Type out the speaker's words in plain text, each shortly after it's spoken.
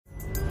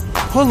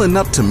Pulling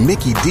up to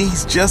Mickey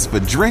D's just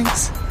for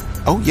drinks?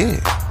 Oh yeah,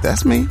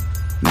 that's me.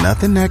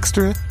 Nothing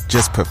extra,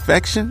 just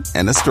perfection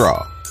and a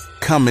straw.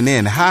 Coming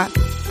in hot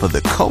for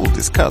the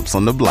coldest cups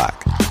on the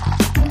block.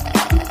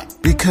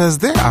 Because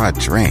there are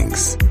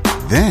drinks.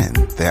 Then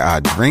there are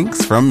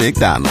drinks from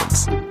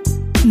McDonald's.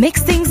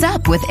 Mix things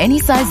up with any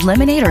size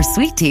lemonade or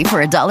sweet tea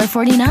for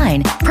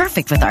 $1.49.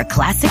 Perfect with our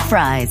classic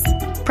fries.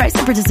 Price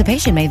and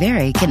participation may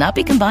vary. Cannot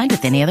be combined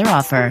with any other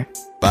offer.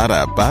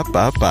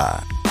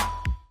 Ba-da-ba-ba-ba.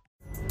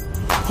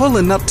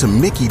 Pulling up to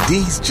Mickey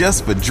D's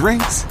just for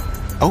drinks?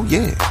 Oh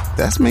yeah,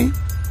 that's me.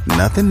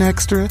 Nothing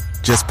extra,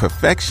 just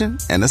perfection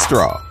and a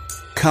straw.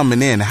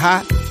 Coming in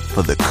hot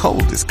for the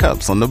coldest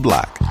cups on the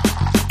block.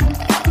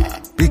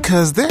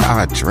 Because there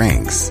are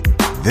drinks.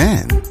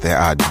 Then there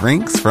are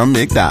drinks from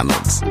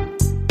McDonald's.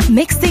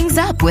 Mix things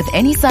up with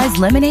any size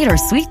lemonade or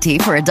sweet tea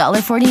for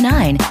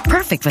 $1.49.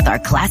 Perfect with our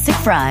classic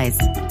fries.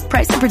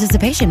 Price and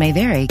participation may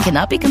vary.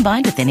 Cannot be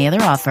combined with any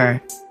other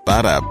offer.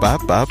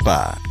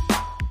 Ba-da-ba-ba-ba.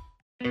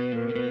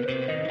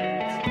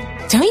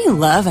 Don't you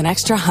love an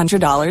extra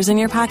 $100 in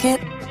your pocket?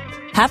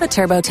 Have a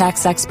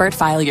TurboTax expert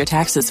file your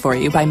taxes for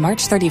you by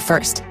March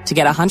 31st to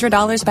get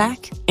 $100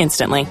 back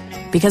instantly.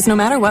 Because no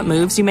matter what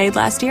moves you made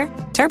last year,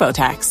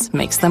 TurboTax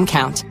makes them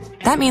count.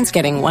 That means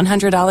getting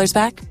 $100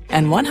 back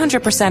and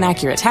 100%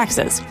 accurate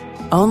taxes,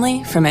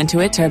 only from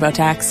Intuit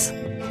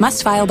TurboTax.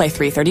 Must file by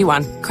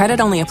 3/31. Credit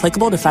only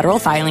applicable to federal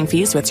filing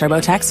fees with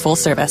TurboTax full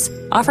service.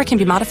 Offer can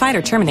be modified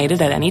or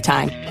terminated at any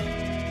time.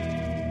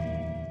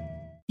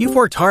 You've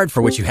worked hard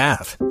for what you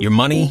have. Your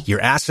money, your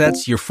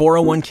assets, your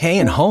 401k,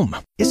 and home.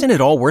 Isn't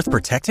it all worth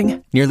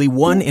protecting? Nearly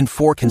 1 in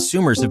 4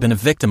 consumers have been a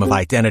victim of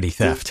identity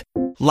theft.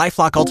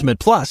 LifeLock Ultimate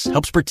Plus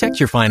helps protect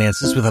your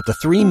finances with up to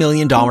 $3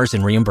 million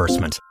in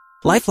reimbursement.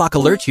 LifeLock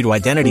alerts you to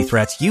identity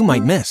threats you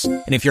might miss.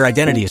 And if your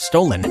identity is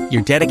stolen,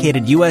 your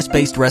dedicated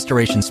U.S.-based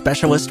restoration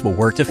specialist will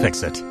work to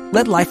fix it.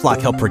 Let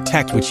LifeLock help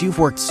protect what you've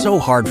worked so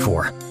hard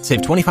for.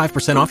 Save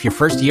 25% off your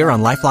first year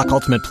on LifeLock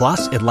Ultimate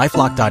Plus at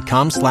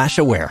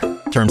LifeLock.com/aware.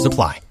 Terms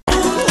apply.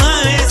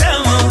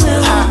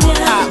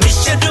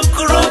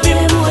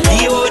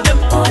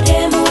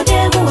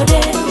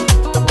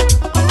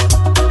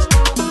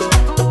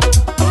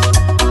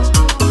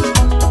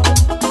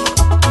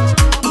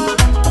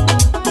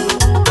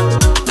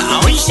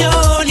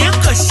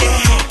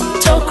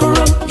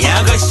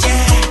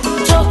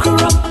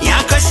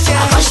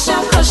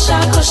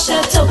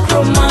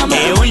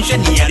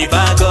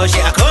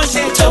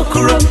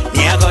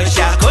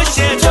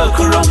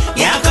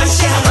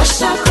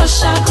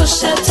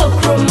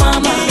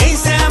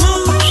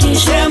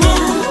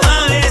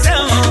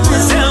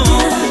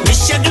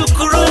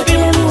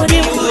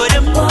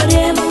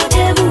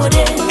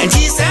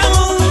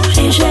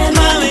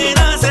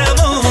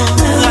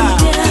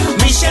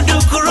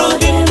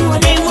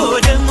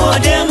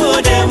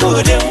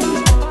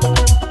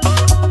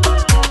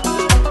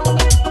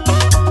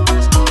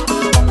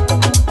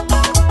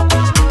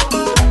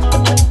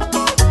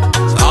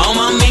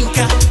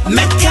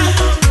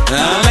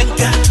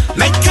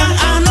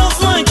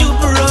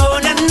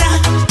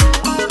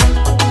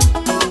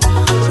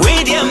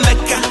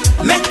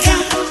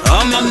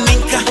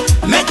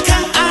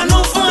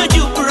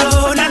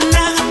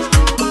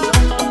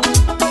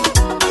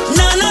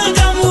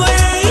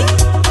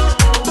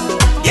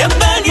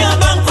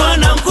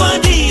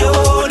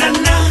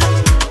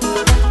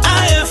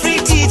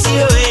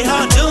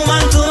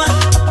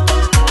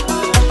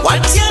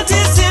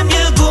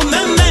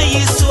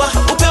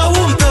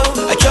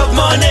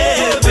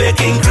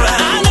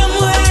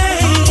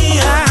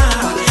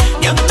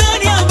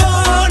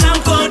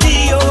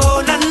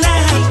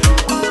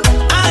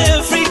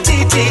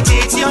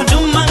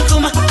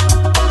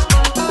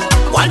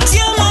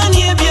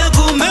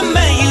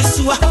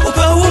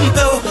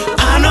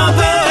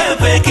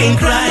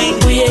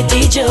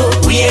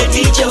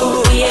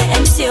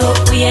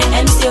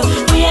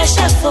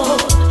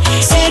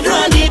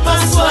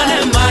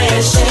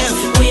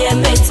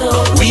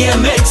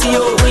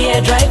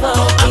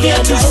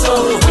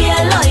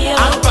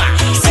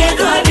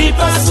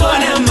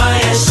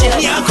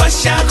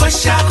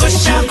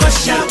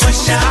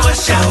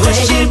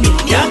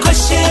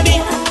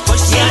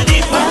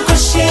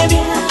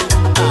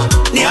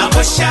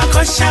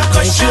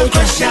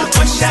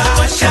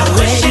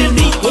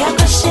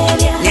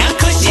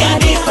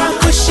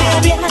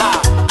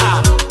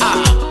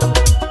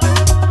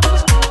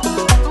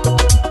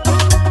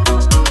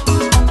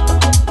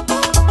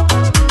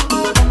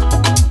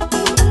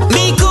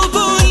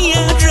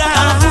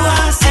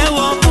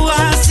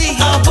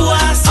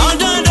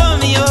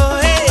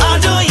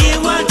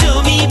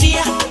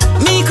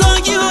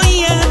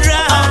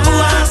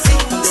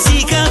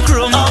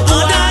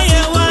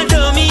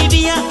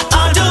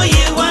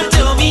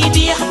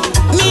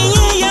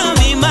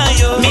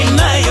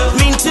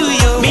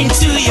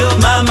 Mintu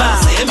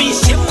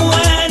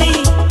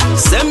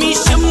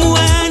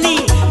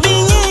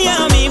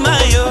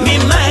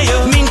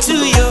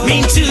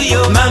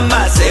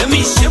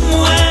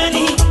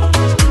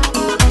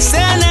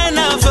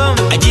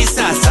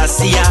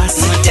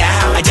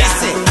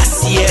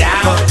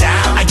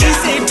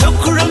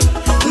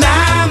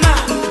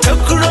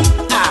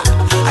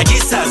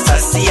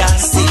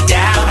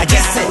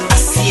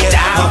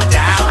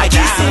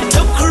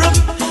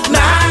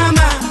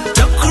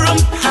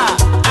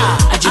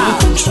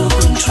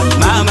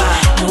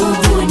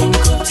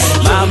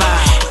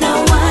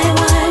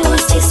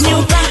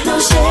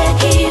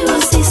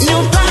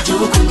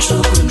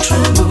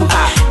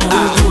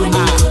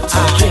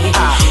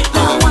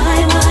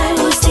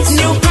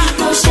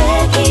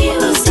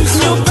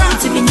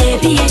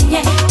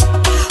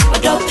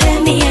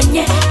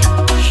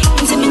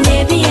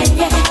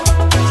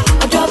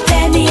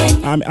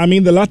I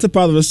mean, the latter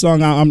part of the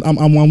song,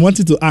 I'm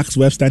wanting to ask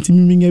Webster.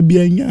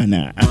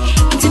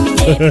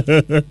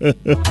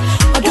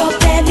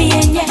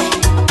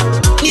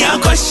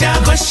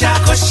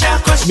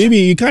 Maybe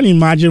you can't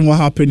imagine what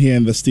happened here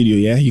in the studio.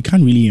 Yeah, you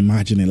can't really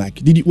imagine it. Like,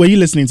 were you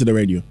listening to the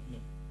radio?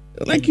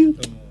 Like you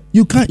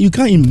can't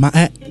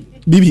imagine.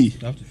 Baby,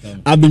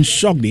 I've been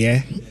shocked.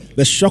 Yeah,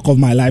 the shock of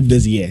my life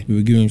this year. You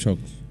were giving shocks.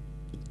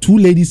 2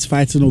 ladies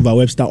fighting over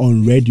Webster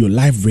on radio,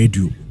 live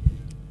radio.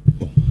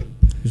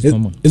 It's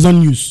normal. It's on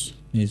news.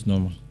 It's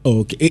normal. Oh,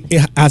 okay.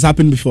 It has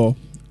happened before.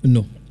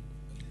 No.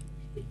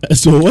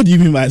 So what do you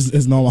mean by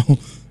it's normal?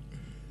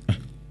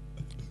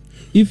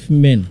 If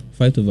men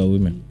fight over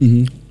women,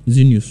 is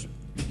it news?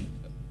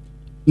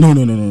 No.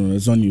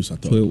 It's not news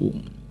at all. So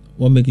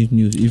what makes it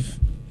news if?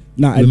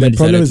 The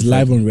problem is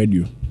live on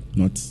radio,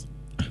 not.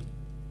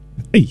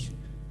 Hey,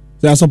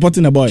 they are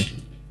supporting a boy.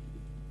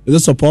 Is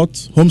it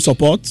support? Home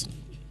support?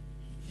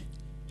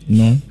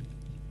 No.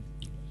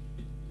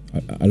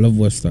 I love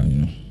Webster,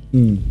 you know.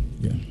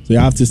 Yeah. So you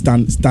have to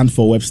stand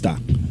for Webster.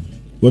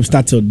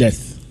 Webster till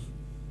death.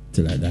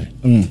 Till I die.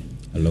 I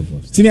love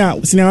Webster.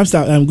 Senior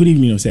Webster, good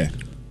evening, sir.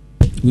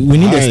 We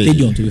need a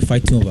stadium to be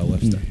fighting over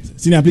Webster.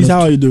 Senior, please,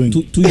 how are you doing?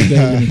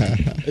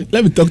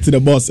 Let me talk to the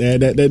boss,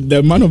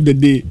 the man of the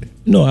day.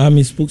 No, I'm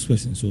his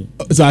spokesperson, so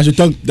I should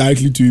talk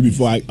directly to you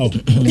before I. Oh,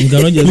 you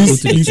cannot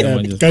just go to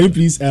the can you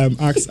please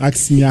ask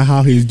Senior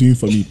how he's doing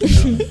for me?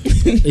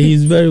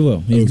 He's very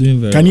well. He's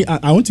doing very. Can well. you?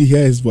 I want to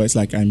hear his voice.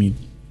 Like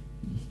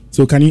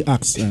so can you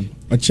ask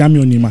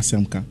Ochami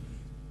Onimasemka?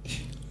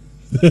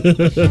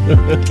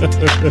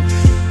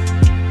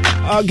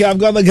 Okay, I've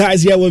got the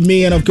guys here with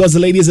me, and of course the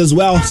ladies as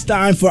well. It's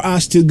time for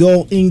us to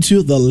go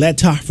into the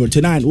letter for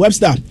tonight.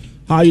 Webster,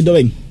 how are you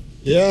doing?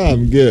 Yeah,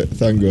 I'm good.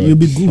 Thank God. You'll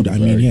be good.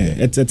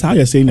 It's how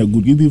you're saying it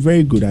good. You'll be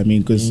very good.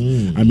 Because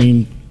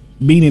being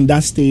in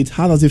that state,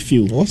 how does it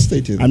feel? What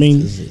state is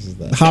is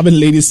that? Having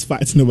ladies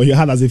fighting over you,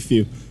 how does it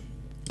feel?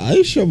 Are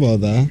you sure about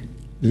that?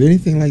 Did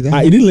anything like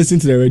that? You didn't listen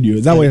to the radio.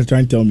 Is that what you're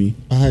trying to tell me?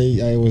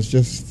 I was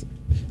just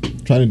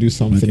trying to do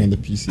something on the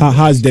PC.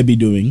 How's Debbie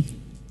doing?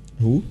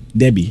 Who?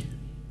 Debbie.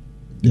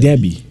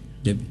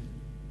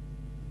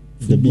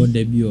 Football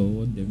Debbie or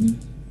what Debbie?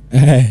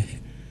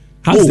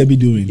 How's Debbie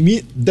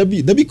doing?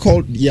 Debbie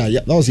called. Yeah,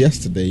 that was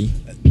yesterday.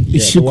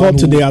 Yeah, she called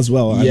today as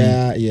well.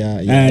 Yeah.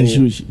 And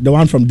she, the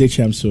one from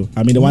Ditcham, so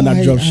the one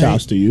that dropped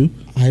shouts to you.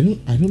 I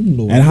don't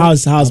know. And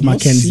how's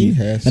Mackenzie?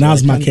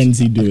 How's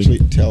Mackenzie doing? Actually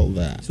tell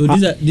that. So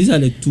these are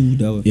the two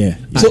that were. Yeah.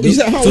 So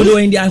they were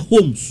in their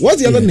homes.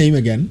 What's the other name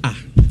again?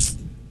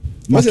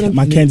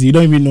 Mackenzie. You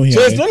don't even know her.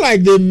 So it's not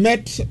like they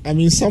met.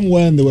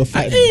 Somewhere and they were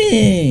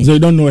fighting. So you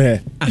don't know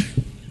her.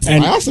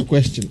 And I asked a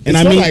question. And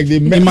it's not like they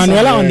met.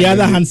 Emanuela on the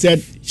other hand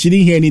said she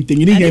didn't hear anything.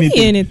 You didn't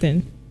hear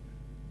anything.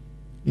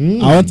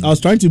 I was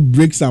trying to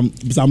break some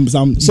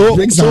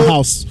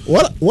house.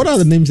 What are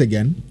the names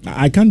again?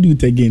 I can't do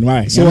it again.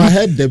 Why? So I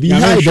heard Debbie.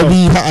 Hi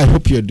Debbie. I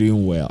hope you're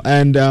doing well.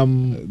 And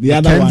the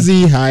other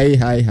Mackenzie, hi.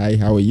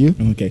 How are you?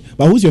 Okay,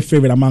 but who's your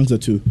favorite amongst the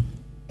two?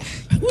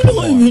 We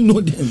don't even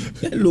know them.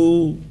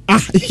 Hello.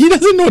 He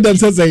doesn't know them.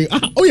 So saying,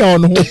 oh yeah,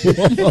 no.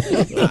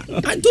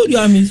 I told you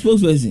I'm his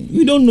spokesperson.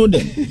 We don't know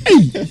them.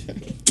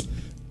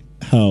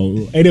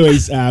 Oh.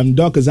 Anyways,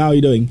 Dorcas, how are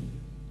you doing?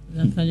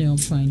 I'm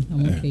fine.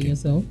 I'm okay.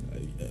 Yourself?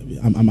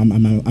 I'm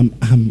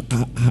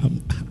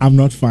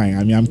not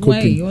fine. I'm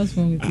coping. Why? What's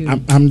wrong with you?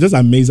 I'm just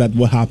amazed at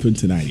what happened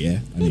tonight.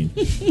 Yeah,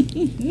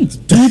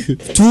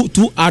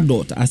 two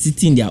adults are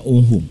sitting in their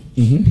own home,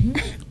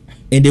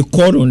 and they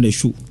called on the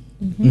show,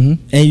 and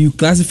you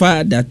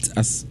classify that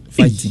as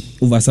fighting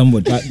over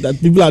somebody. That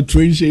people are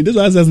trained shade. This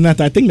was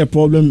not. I think the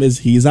problem is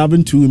he's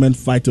having 2 women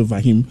fight over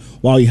him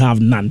while you have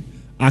none.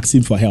 Ask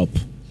him for help.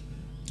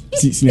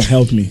 See,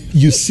 help me.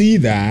 You see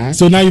that?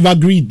 So now you've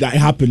agreed that it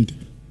happened.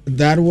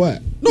 That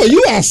what? No,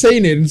 you are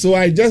saying it, and so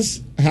I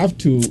just have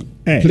to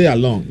play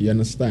along. You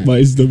understand?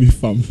 But it's gonna be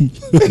fun.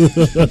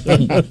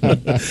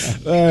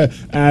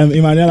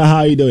 Emanuela, how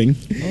are you doing?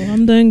 Oh,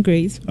 I'm doing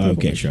great.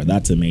 Okay, sure,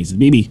 that's amazing,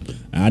 baby.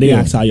 I didn't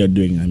ask how you're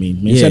doing.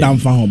 Said I'm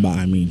fine,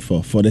 but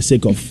for the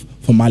sake of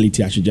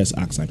formality, I should just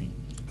ask.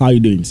 How are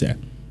you doing, sir?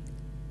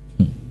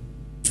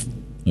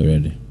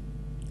 Already.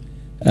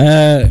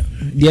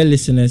 Dear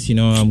listeners,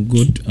 I'm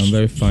good. I'm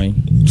very fine.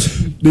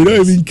 They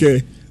don't even care.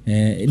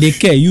 They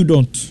care. You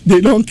don't. They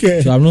don't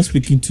care. So I'm not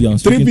speaking to you. I'm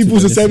 3 people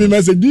to send me a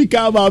message. Do you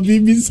care about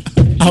BBs?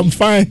 I'm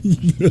fine.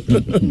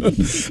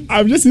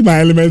 I'm just in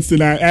my elements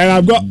tonight, and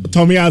I've got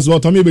Tommy as well.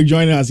 Tommy will be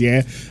joining us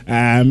here.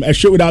 A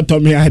show without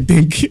Tommy, I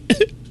think.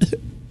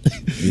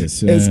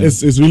 Yes,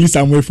 it's really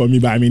somewhere for me,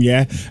 but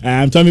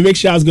Tommy, big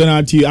shouts going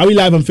out to you. Are we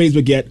live on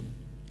Facebook yet?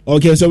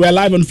 Okay, so we're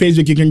live on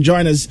Facebook. You can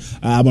join us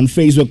on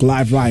Facebook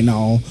Live right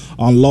now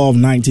on Love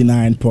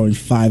 99.5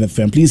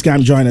 FM. Please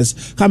come join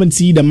us. Come and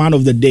see the man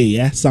of the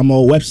day,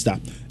 Samuel Webster,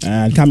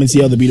 and come and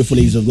see all the beautiful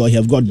ladies we've got here.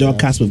 We've got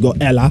Dorcas, we've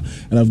got Ella,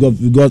 and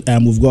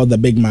we've got the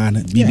big man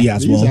BB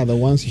as well. These are the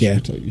ones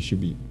you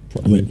should be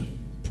propping.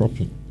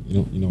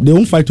 They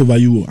won't fight over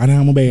you.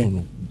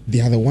 No. They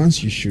are the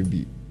ones you should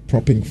be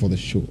propping for the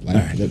show,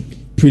 like the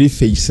pretty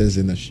faces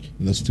in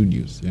the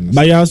studios. You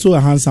But you're also a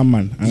handsome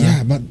man.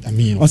 Yeah, but I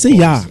mean, I'll say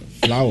yeah.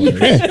 Flower.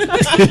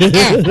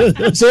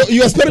 So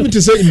you expect me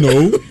to say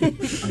no?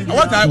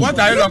 What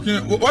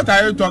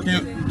are you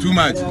talking too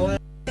much?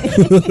 All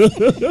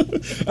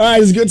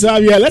right, it's good to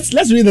have you here.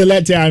 Let's read the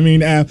letter. I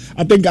mean, I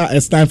think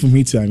it's time for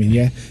me to. I mean,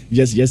 yeah,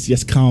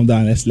 just calm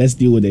down. Let's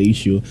deal with the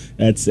issue.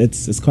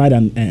 It's quite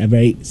a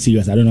very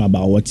serious. I don't know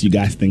about what you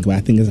guys think, but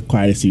I think it's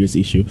quite a serious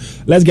issue.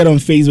 Let's get on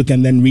Facebook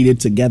and then read it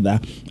together.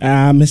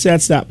 It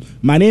says that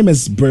my name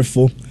is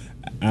Brifo.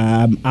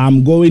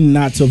 I'm going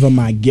nuts over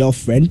my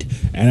girlfriend,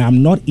 and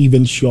I'm not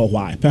even sure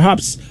why.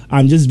 Perhaps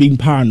I'm just being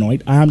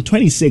paranoid. I am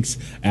 26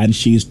 and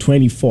she's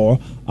 24.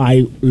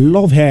 I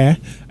love her,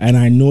 and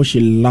I know she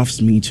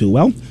loves me too.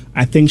 Well,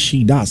 I think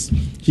she does.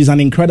 She's an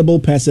incredible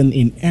person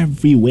in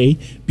every way,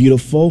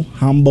 beautiful,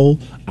 humble,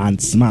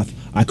 and smart.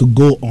 I could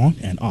go on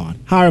and on.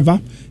 However,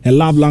 her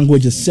love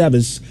language is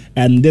service,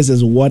 and this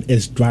is what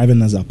is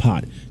driving us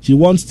apart. She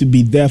wants to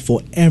be there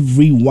for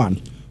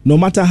everyone. No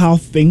matter how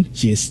thin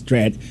she is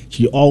spread,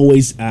 she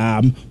always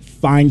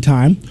find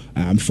time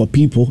for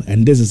people,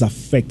 and this is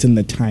affecting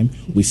the time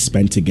we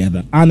spend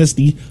together.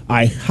 Honestly,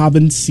 I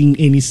haven't seen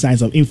any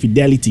signs of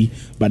infidelity,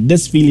 but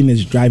this feeling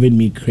is driving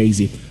me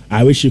crazy.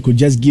 I wish she could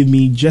just give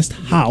me just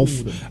half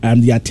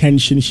the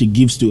attention she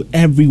gives to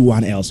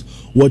everyone else.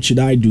 What should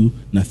I do,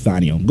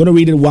 Nathaniel? I'm going to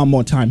read it one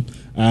more time.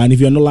 And if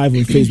you're not live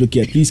on Facebook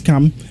yet, please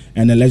come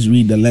and then let's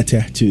read the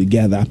letter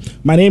together.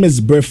 My name is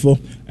Brifo,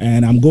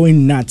 and I'm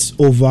going nuts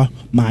over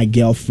my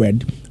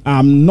girlfriend.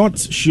 I'm not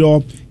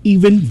sure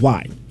even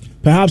why.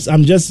 Perhaps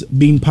I'm just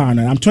being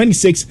paranoid. I'm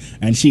 26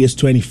 and she is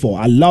 24.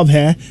 I love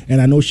her,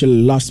 and I know she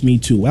loves me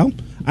too. Well,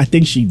 I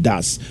think she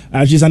does.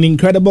 She's an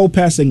incredible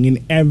person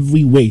in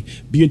every way.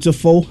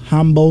 Beautiful,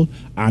 humble,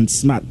 and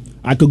smart.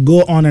 I could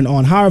go on and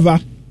on. However,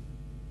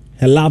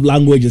 her love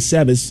language is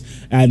service,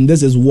 and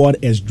this is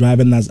what is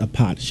driving us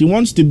apart. She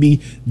wants to be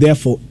there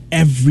for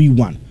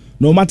everyone.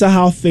 No matter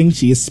how thin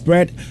she is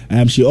spread,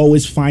 she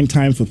always finds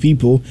time for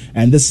people,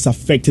 and this is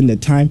affecting the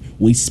time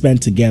we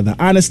spend together.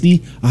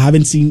 Honestly, I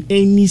haven't seen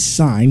any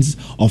signs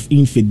of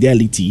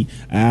infidelity.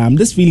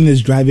 This feeling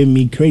is driving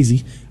me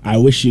crazy. I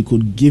wish she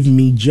could give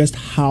me just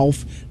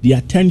half the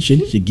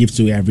attention she gives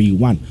to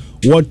everyone.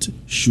 What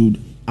should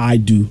I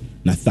do,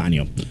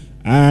 Nathaniel?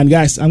 And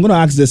guys, I'm going to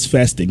ask this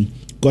first thing,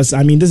 because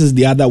I mean, this is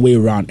the other way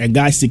around. A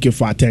guy seeking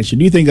for attention.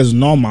 Do you think it's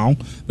normal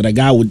that a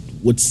guy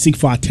would seek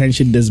for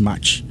attention this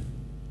much?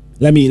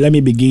 Let me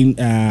begin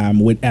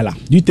with Ella.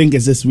 Do you think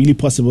is this really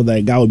possible that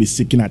a guy will be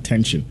seeking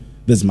attention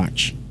this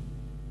much?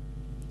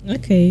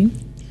 Okay.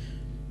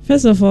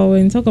 First of all,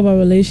 when you talk about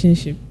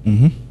relationship,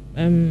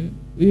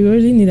 we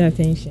really need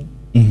attention.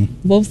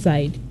 Both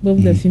sides,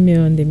 both the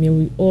female and the male,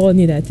 we all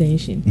need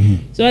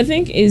attention. So I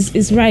think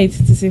it's right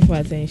to seek for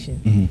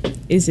attention.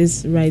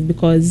 It's right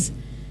because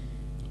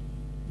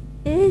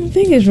I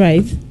think it's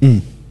right.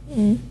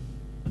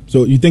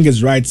 So you think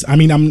it's right? I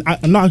mean, I'm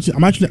not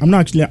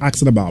actually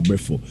asking about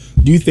Brifo.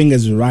 Do you think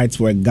it's right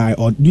for a guy,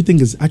 or do you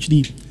think it's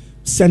actually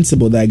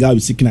sensible that a guy will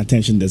be seeking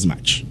attention this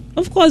much?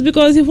 Of course,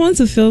 because he wants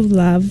to feel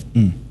loved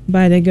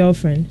by the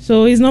girlfriend,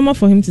 so it's normal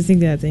for him to seek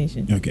the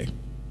attention. Okay,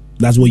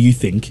 that's what you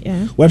think.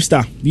 Yeah.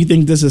 Webster, do you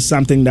think this is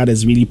something that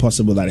is really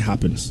possible that it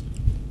happens?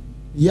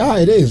 Yeah,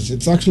 it is.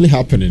 It's actually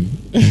happening.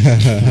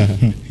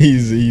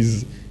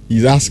 He's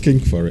asking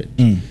for it.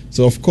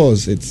 So of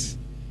course it's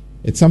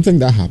something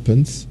that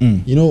happens.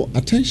 You know,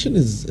 attention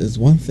is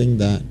one thing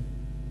that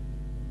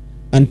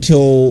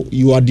until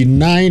you are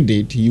denied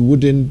it, you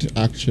wouldn't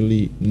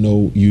actually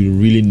know you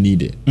really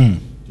need it.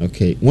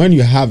 Okay, when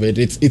you have it,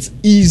 it's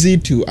easy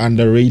to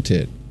underrate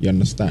it. You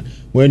understand?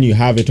 When you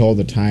have it all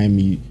the time,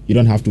 you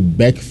don't have to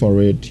beg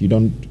for it. You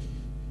don't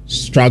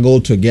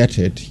struggle to get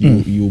it.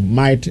 You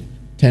might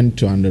tend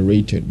to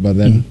underrate it. But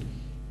then,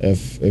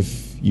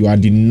 if you are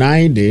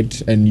denied it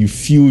and you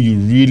feel you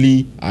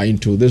really are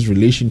into this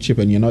relationship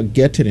and you're not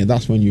getting it,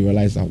 that's when you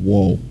realize that,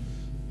 whoa,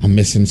 I'm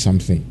missing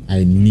something.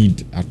 I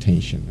need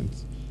attention.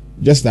 It's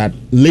just that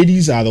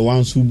ladies are the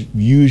ones who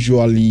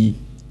usually,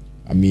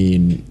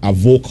 are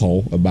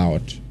vocal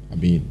about,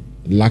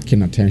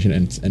 lacking attention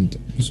and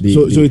so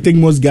you think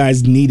most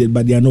guys need it,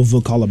 but they are not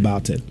vocal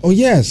about it? Oh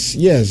yes,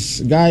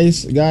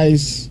 guys.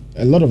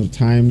 A lot of the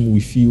time we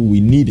feel we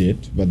need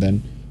it, but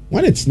then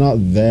when it's not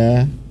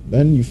there,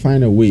 then you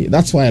find a way.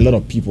 That's why a lot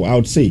of people, I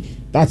would say,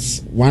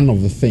 that's one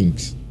of the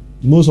things.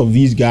 Most of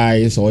these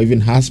guys, or even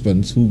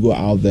husbands who go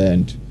out there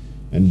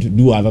and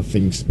do other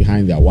things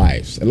behind their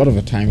wives, a lot of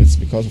the time it's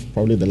because of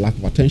probably the lack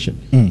of attention.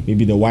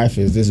 Maybe the wife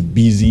is this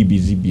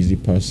busy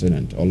person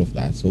and all of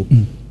that. So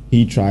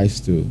he tries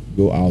to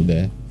go out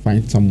there,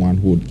 find someone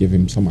who would give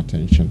him some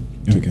attention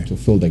to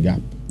fill the gap.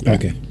 Yeah.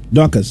 Okay.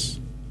 Dorcas,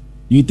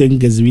 you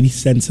think it's really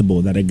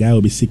sensible that a guy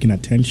will be seeking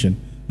attention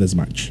this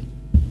much?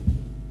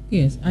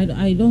 Yes,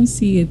 I don't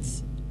see it.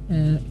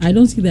 I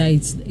don't see that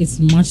it's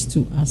much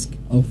to ask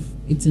of.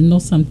 It's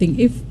not something.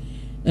 If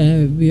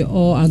we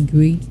all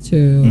agreed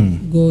to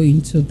go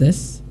into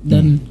this,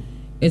 then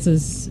it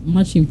is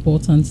much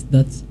important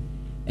that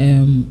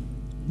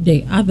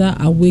the other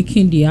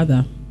awaken the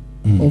other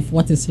of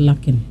what is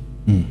lacking.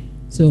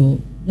 So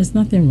there's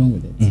nothing wrong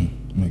with it.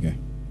 Okay.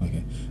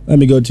 Let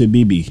me go to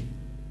BB.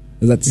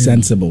 Is that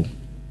sensible?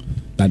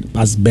 That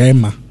as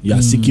Burma, you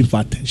are seeking for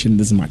attention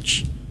this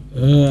much?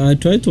 I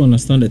try to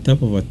understand the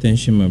type of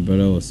attention my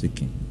brother was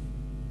seeking.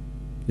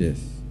 Yes.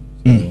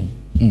 So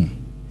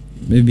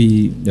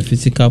maybe the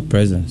physical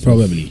presence.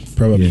 Probably.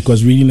 Yes.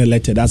 Because reading a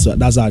letter, that's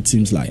how it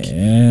seems like.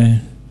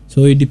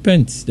 So it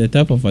depends the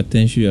type of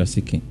attention you are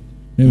seeking.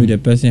 Maybe the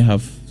person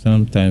have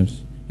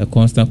sometimes a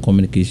constant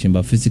communication,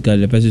 but physically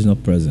the person is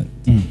not present.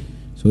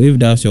 So if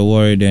that's your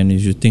worry, then you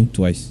should think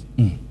twice.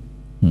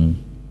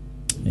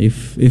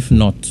 If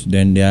not,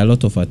 then there are a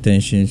lot of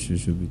attentions you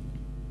should be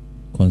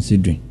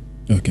considering.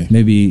 Okay.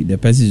 Maybe the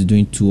person is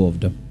doing two of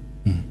them.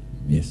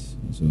 Yes.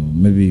 So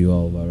maybe you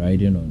are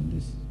overriding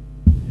on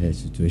this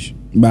situation.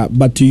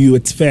 But to you,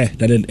 it's fair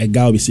that a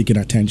guy will be seeking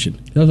attention.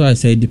 That's why I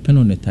say it depends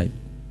on the type.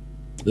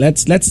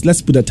 Let's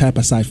put the type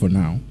aside for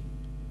now.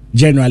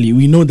 Generally,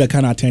 we know the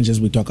kind of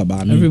attentions we talk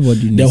about.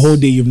 Everybody needs. The whole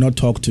day you've not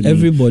talked to me.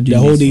 Everybody. The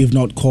whole day you've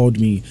not called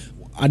me.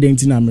 I didn't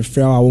think I'm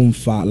afraid I won't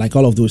far. Like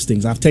all of those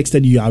things. I've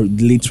texted you. Are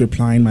late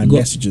replying my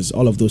messages.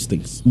 All of those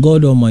things.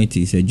 God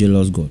Almighty is a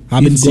jealous God.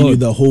 I've been seeing you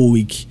the whole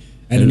week,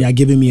 and you are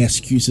giving me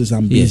excuses.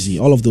 I'm busy.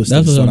 All of those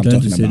That's things. That's what I'm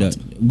trying talking to about. say.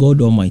 That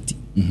God Almighty,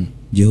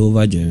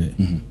 Jehovah Jireh,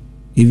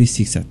 even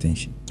seeks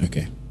attention.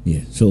 Okay.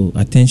 Yeah. So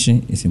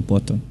attention is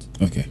important.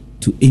 Okay.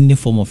 To any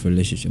form of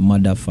relationship,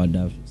 mother,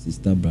 father,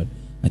 sister, brother.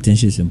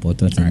 Attention is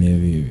important in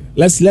every area.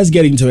 Let's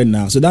get into it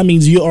now. So that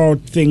means you all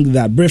think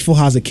that Brefo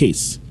has a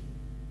case.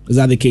 Is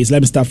that the case?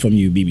 Let me start from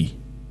you, Bibi.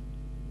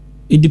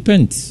 It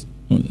depends.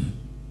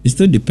 It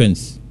still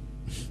depends.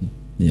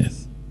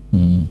 Yes.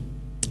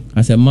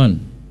 As a man,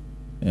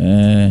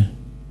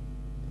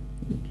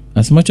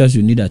 as much as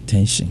you need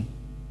attention,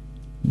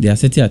 there are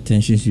certain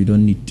attentions you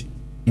don't need.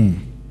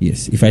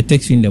 Yes. If I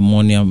text you in the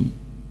morning,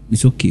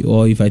 it's okay.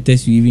 Or if I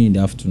text you even in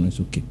the afternoon, it's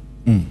okay.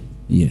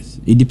 Yes.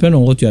 It depends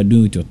on what you are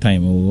doing with your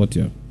time or what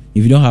you are.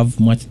 If you don't have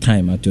much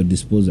time at your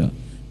disposal,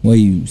 where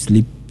you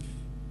sleep,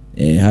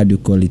 how do you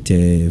call it,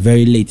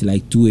 very late,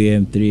 like 2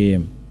 a.m., 3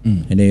 a.m.,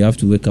 and then you have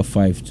to wake up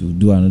 5 to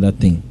do another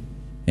thing,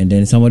 and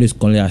then somebody's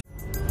calling.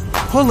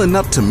 Pulling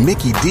up to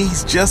Mickey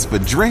D's just for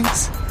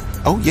drinks?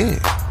 Oh yeah,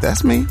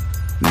 that's me.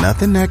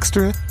 Nothing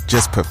extra,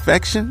 just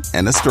perfection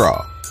and a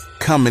straw.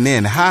 Coming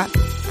in hot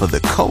for the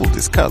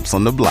coldest cups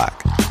on the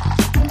block.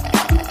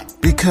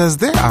 Because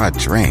there are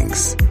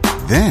drinks.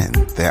 Then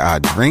there are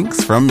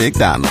drinks from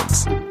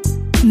McDonald's.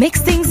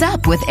 Mix things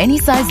up with any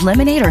size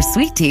lemonade or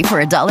sweet tea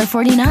for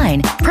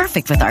 $1.49.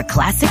 Perfect with our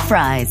classic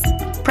fries.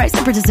 Price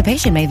and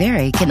participation may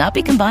vary. Cannot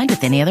be combined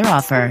with any other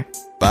offer.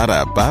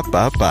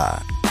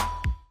 Ba-da-ba-ba-ba.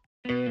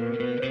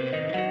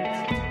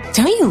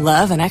 Don't you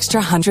love an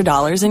extra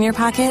 $100 in your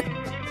pocket?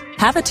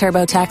 Have a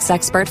TurboTax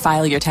expert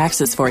file your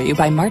taxes for you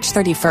by March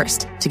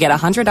 31st to get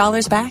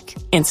 $100 back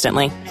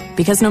instantly.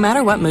 Because no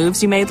matter what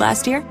moves you made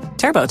last year,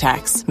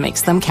 TurboTax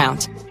makes them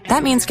count.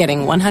 That means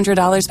getting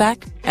 $100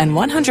 back and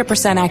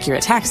 100%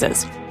 accurate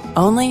taxes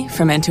only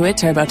from Intuit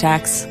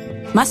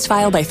TurboTax. Must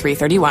file by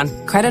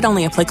 3/31. Credit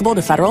only applicable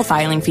to federal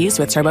filing fees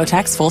with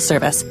TurboTax full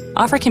service.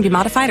 Offer can be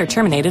modified or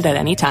terminated at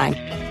any time.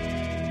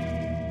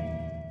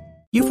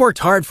 You've worked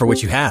hard for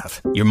what you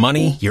have. Your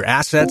money, your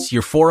assets,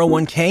 your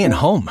 401k, and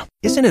home.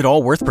 Isn't it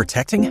all worth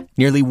protecting?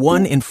 Nearly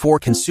 1 in 4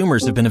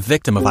 consumers have been a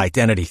victim of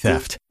identity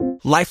theft.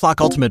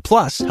 LifeLock Ultimate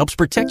Plus helps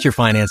protect your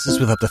finances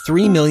with up to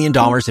 $3 million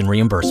in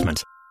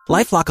reimbursement.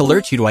 LifeLock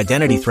alerts you to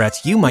identity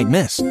threats you might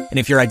miss. And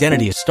if your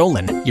identity is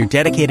stolen, your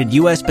dedicated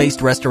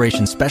U.S.-based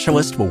restoration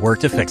specialist will work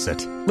to fix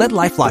it. Let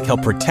LifeLock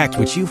help protect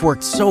what you've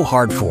worked so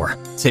hard for.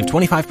 Save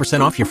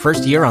 25% off your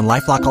first year on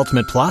LifeLock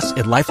Ultimate Plus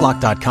at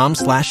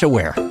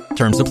LifeLock.com/aware.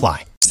 Terms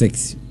apply.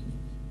 6.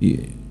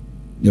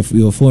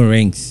 Your phone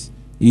rings.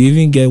 You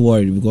even get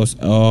worried because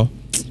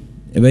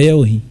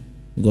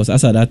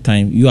as at that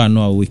time you are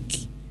not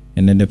awake,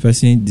 and then the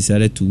person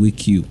decided to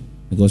wake you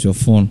because your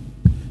phone,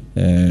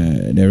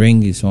 the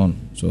ring is on.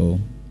 So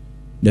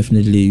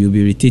definitely you'll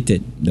be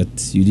irritated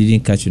that you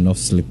didn't catch enough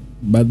sleep.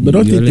 But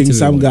don't you think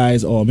some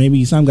guys, or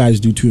maybe some guys,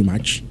 do too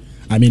much?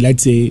 I mean,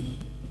 let's say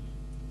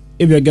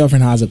if your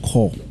girlfriend has a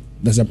call,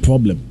 there's a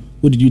problem.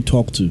 Who did you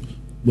talk to?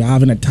 We're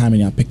having a time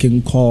and you're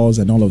picking calls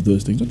and all of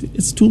those things.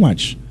 It's too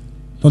much.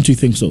 Don't you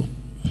think so?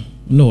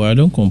 No, I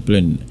don't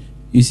complain.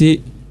 You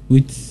see,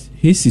 with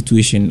his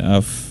situation,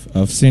 I've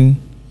seen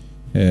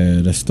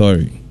the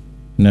story,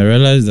 and I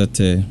realized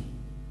that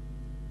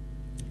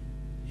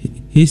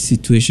his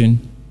situation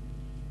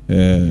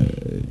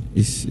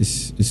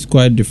is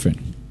quite different.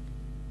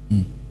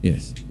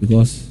 Yes,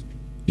 because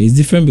it's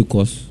different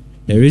because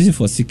the reason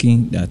for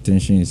seeking the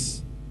attention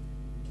is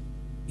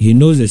he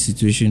knows the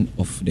situation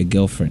of the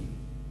girlfriend.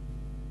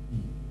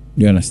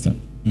 Do you understand?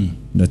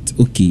 That,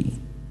 okay,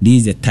 this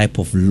is the type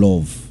of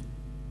love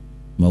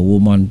my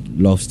woman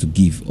loves to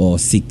give or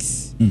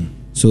seeks.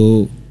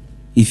 So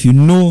if you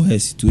know her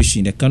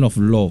situation, the kind of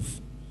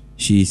love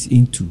she is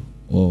into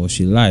or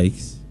she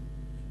likes,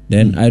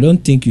 then I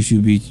don't think you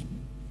should be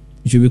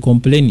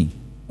complaining.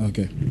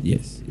 Okay.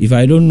 Yes. If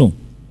I don't know,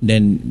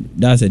 then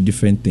that's a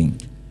different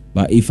thing.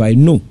 But if I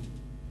know,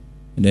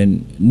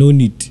 then no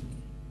need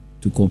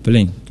to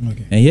complain.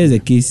 Okay. And here's the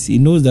case: he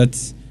knows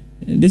that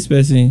this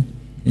person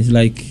is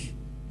like,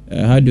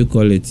 how do you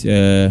call it?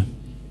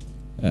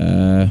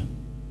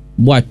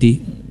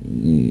 Boate,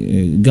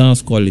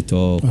 Gans call it,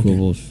 or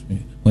Krovos.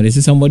 When they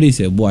say somebody is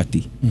a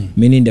boate,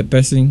 meaning the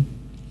person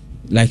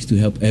likes to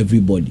help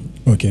everybody.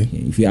 Okay.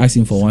 If you ask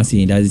him for one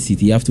city in that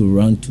city, you have to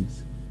run to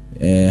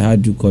how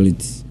do you call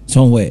it,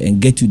 somewhere and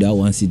get to that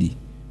one city.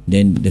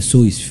 Then the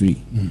soul is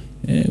free.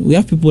 We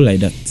have people like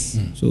that.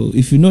 So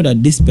if you know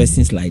that this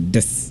person is like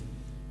this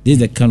is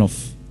the kind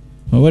of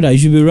my brother, you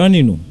should be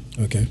running. No.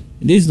 Okay.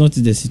 This is not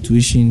the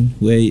situation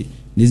where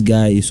this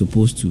guy is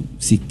supposed to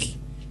seek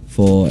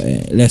for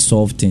let's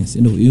solve things.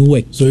 You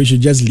work. So you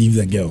should just leave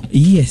the girl.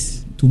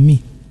 Yes, to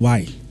me.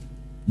 Why?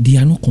 They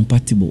are not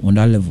compatible on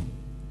that level.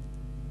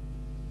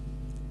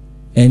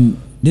 And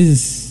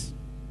this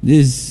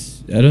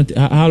is I don't.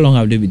 How long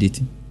have they been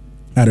dating?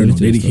 I don't know.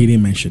 He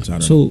didn't mention. So I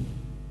don't know.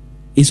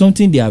 It's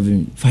something they have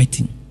been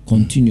fighting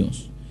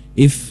continuous.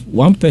 If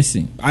one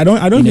person, I don't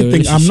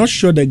think. I'm not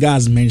sure the guy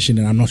has mentioned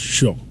it. I'm not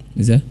sure.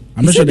 Is that?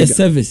 I'm not sure the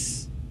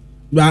service.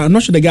 I'm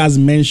not sure the guy has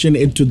mentioned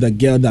it to the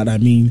girl. That I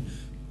mean,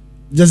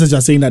 just as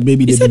you're saying that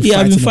maybe they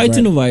have been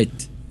fighting over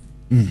it.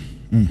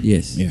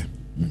 Yes. Yeah.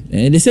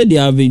 And they said they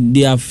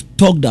have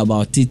talked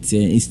about it.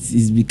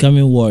 It's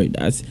becoming worried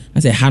as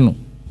a hano.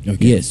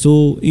 Okay. Yes.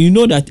 So you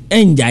know that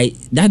enjoy.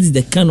 That is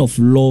the kind of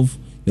love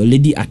your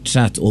lady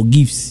attracts or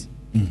gives.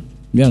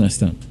 You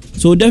understand?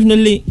 So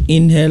definitely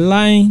in her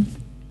line,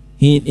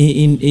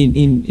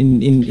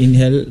 in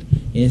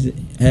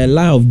her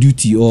line of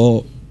duty,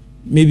 or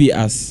maybe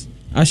as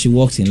she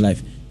walks in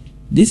life,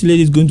 this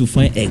lady is going to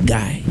find a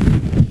guy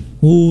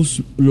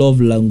whose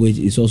love language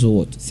is also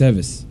what?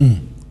 Service.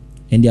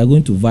 And they are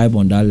going to vibe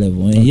on that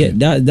level. And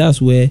that's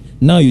where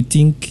now you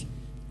think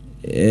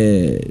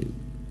there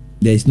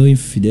is no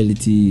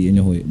infidelity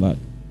anyway. But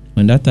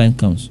when that time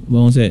comes,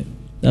 one say,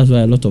 that's why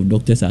a lot of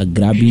doctors are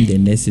grabbing the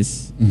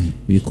nurses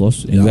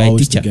because a right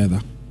teacher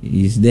together.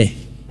 Is there.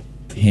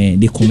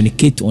 And they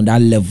communicate on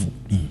that level.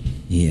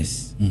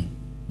 Yes.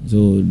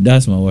 So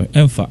that's my word.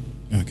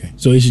 Okay.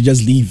 So he should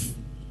just leave.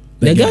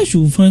 The guy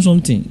should find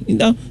something.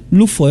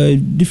 Look for a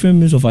different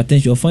means of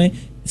attention. Find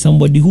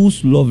somebody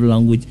whose love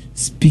language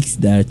speaks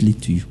directly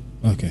to you.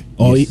 Okay.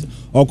 Yes.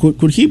 Or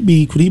could he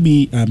be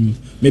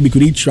maybe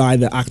could he try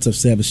the act of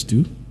service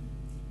too?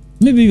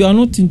 Maybe you are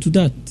not into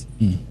that.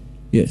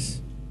 Yes.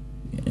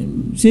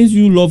 Since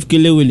you love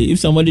Kelewele, if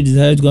somebody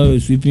decides to go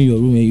and sweep in your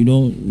room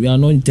and you are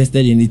not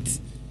interested in it,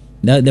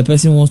 that the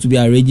person wants to be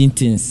arranging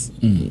things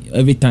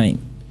every time.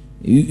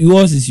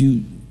 Yours is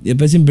you. The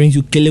person brings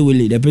you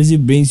Kelewele, the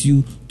person brings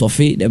you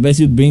Toffee, the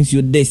person brings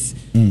you this.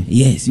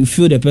 Yes, you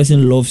feel the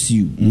person loves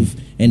you,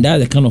 and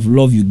that's the kind of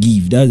love you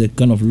give. That's the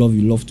kind of love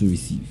you love to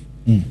receive.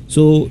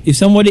 So if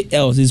somebody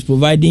else is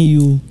providing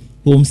you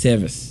home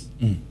service,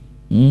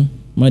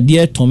 my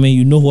dear Tommy,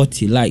 you know what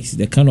he likes,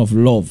 the kind of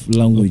love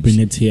language. Open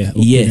it here,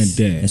 open yes, it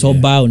there. It's all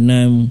about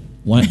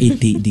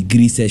 180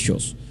 degrees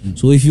Celsius.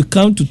 So if you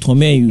come to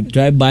Tommy and you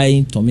try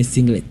buying Tommy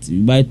singlet,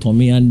 you buy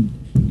Tommy and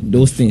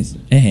those things,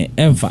 maybe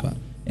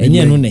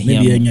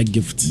a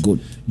gift. Good.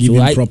 Give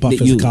him proper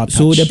physical touch.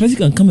 So the person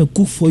can come and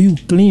cook for you,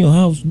 clean your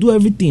house, do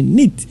everything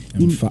neat.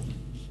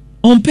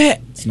 On pay.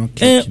 It's not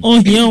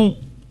on here.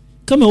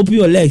 Come and open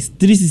your legs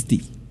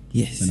 360.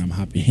 Yes. And I'm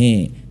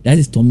happy. That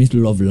is Tommy's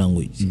love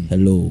language.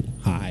 Hello.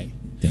 Hi.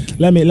 Thank you.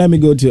 Let me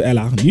go to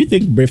Ella. Do you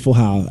think Brefo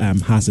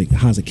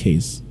has a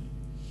case?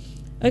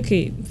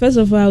 Okay. First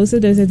of all, I would say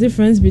there's a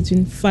difference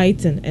between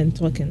fighting and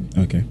talking.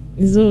 Okay.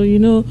 So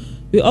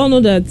we all know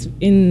that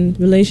in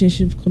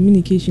relationship,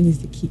 communication is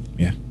the key.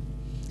 Yeah.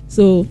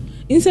 So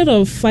instead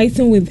of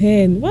fighting with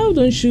her, why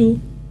don't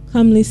you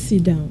calmly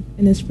sit down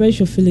and express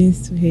your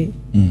feelings to her?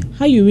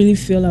 How you really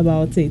feel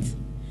about it?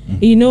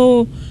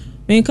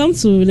 When it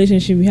comes to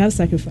relationship, we have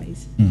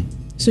sacrifice.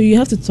 So you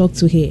have to talk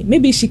to her.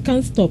 Maybe she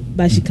can't stop,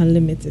 but she can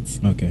limit it.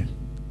 Okay.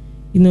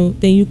 Then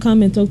you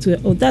come and talk to her.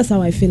 Oh, that's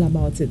how I feel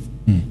about it.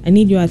 I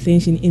need your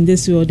attention in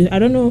this way. I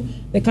don't know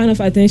the kind of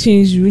attention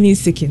is really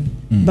seeking,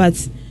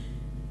 but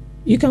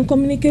you can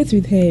communicate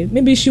with her.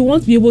 Maybe she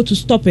won't be able to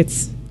stop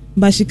it,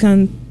 but she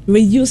can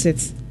reduce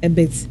it a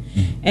bit.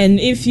 And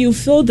if you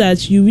feel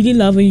that you really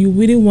love her, you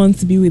really want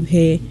to be with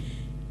her,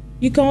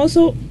 you can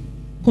also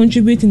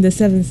contribute in the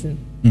servicing.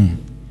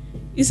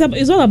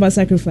 It's all about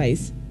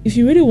sacrifice. If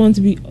you really want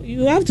to be,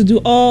 you have to do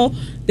all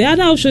the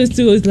other options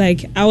too. Is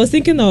like I was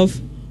thinking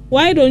of,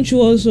 why don't you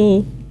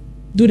also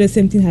do the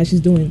same thing as she's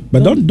doing?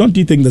 But don't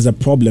you think there's a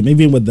problem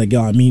even with the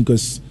girl? I mean,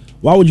 because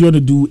why would you want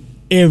to do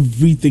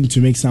everything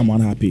to make someone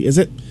happy? Is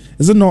it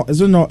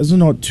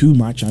not too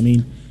much? I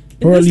mean,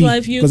 in this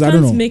life you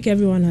can't make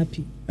everyone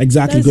happy.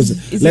 Exactly,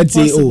 because let's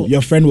say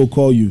your friend will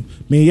call you,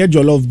 may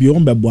your love be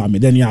on me,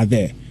 then you are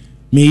there.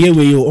 May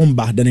you own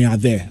back, then you are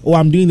there. Oh,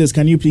 I'm doing this.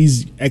 Can you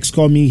please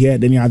escort me here?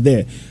 Then you are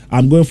there.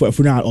 I'm going for a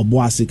funeral or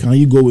Boise. Can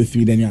you go with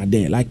me? Then you are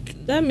there.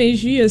 Like that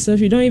means you yourself,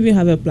 you don't even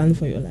have a plan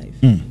for your life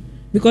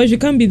because you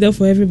can't be there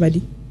for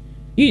everybody.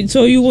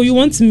 You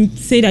want to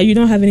say that you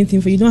don't have anything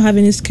you don't have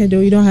any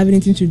schedule, you don't have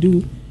anything to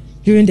do.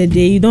 during the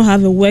day. You don't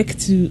have a work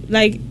to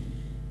like.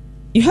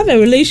 You have a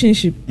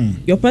relationship.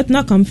 Your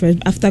partner comes first.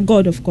 After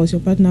God, of course,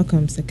 your partner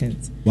comes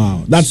second.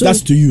 Wow,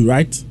 that's to you,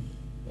 right?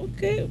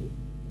 Okay.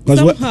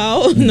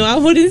 Somehow, no, I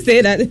wouldn't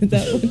say that.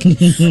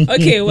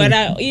 Okay, when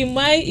in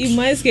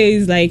my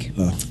case, like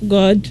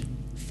God,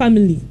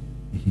 family,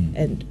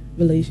 and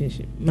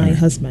relationship. My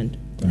husband.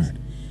 Right.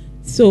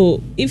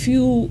 So if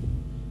you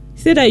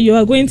say that you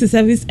are going to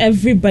service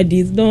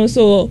everybody, no.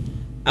 So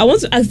I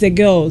want to ask the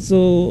girl.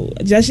 So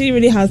does she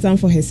really have time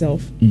for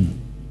herself?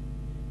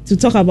 To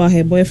talk about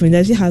her boyfriend,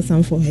 does she have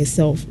time for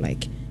herself?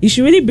 Like, you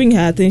should really bring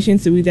her attention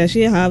to it. Does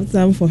she have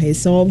time for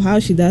herself? How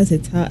she does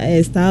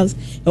her stuff,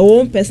 her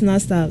own personal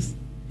stuff.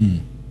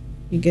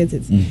 You get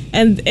it?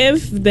 And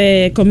if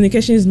the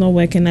communication is not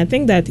working, I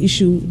think that you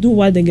should do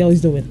what the girl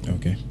is doing.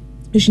 Okay.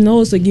 You should not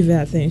also give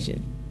her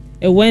attention.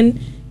 And when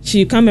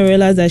she come and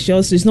realize that she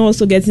also is not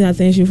also getting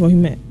attention from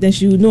him, then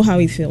she will know how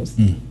it feels.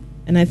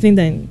 And I think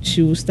then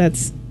she will start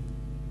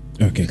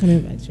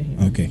coming back to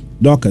him. Okay.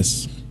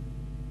 Dorcas.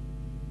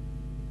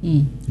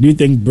 Do you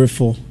think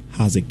Brifo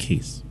has a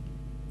case?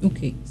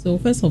 Okay, so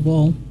first of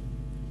all,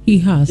 he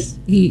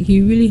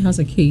really has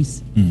a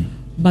case.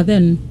 But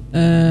then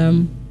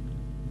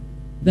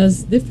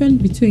there's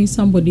difference between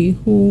somebody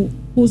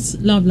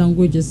whose love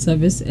language is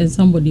service and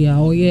somebody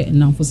and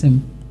now for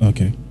him.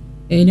 Okay.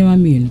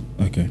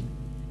 Okay.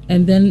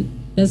 And then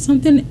there's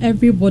something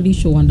everybody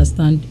should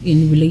understand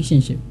in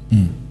relationship.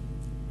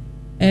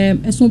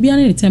 It's not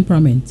beyond any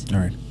temperament.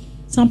 All right.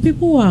 Some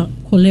people are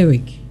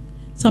choleric.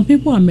 Some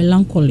people are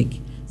melancholic.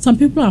 Some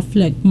people are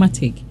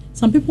phlegmatic.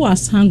 Some people are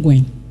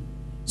sanguine.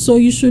 So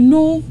you should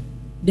know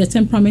the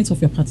temperament of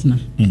your partner.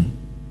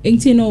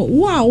 And you know,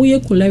 wow, we are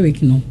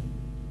choleric, no.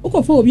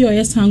 Okay, for you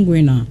are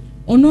sanguine.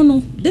 Oh no,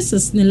 this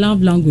is the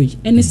love language.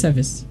 Any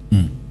service.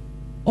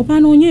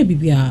 Opanonya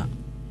bibia.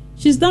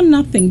 She's done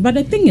nothing. But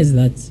the thing is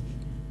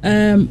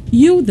that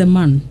you, the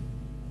man,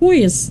 who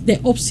is the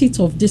opposite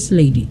of this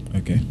lady,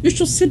 you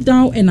should sit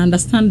down and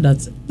understand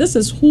that this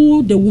is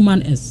who the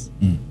woman is.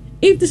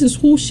 If this is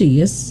who she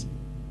is,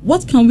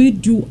 what can we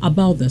do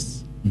about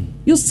this?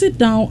 You sit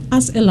down,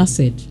 as Ella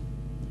said.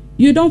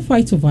 You don't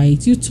fight over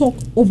it. You talk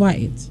over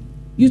it.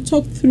 You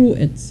talk through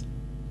it.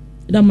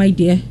 That, my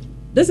dear,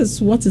 this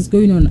is what is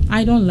going on.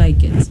 I don't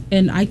like it.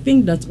 And I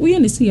think that we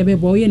only say a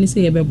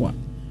bebo.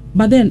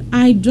 But then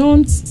I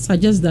don't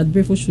suggest that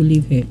Brifo should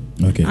leave here.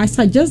 Okay. I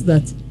suggest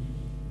that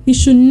he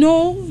should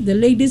know the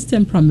lady's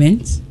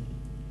temperament,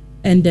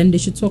 and then they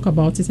should talk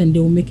about it and they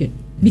will make it.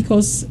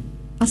 Because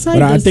but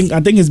I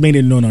think it's made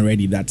it known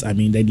already that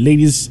the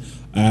ladies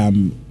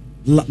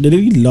they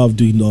really love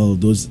doing all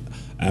those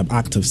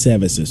active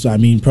services. So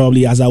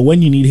probably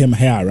when you need him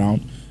here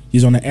around,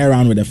 he's on an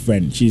errand with a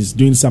friend. She's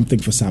doing something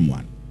for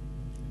someone.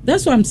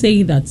 That's why I'm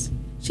saying that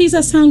she's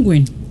a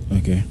sanguine.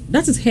 Okay.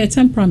 That is her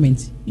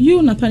temperament.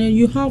 You, Nathaniel,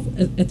 you have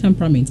a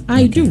temperament.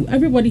 I do.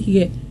 Everybody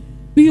here,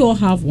 we all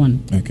have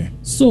one. Okay.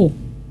 So,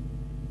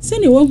 say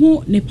anyone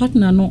who ne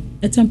partner no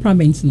a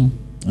temperament no.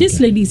 This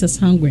lady is a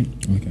sanguine.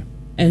 Okay.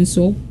 And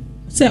so,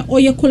 say,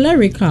 you're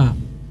choleric,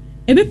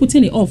 ebe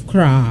putting it off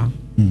cry.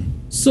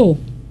 So,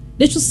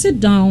 they should sit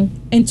down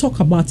and talk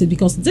about it,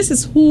 because this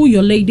is who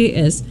your lady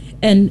is,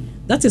 and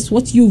that is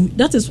what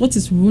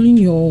is ruling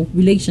your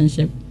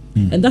relationship,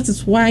 and that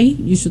is why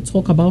you should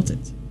talk about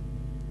it.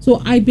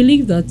 So, I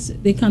believe that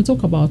they can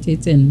talk about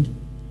it and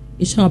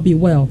it shall be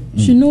well.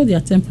 You should know their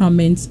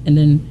temperaments, and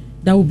then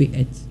that will be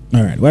it.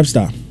 All right,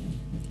 Webster,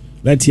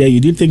 let's hear you.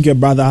 Do you think your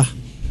brother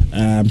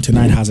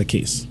tonight has a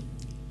case?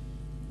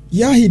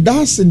 Yeah, he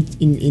does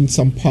in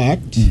some part.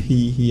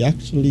 He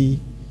actually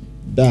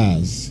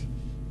does.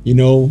 You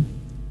know,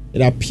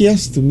 it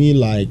appears to me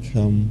like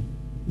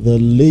the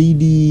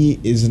lady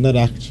is not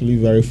actually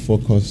very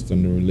focused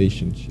on the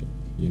relationship.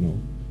 You know,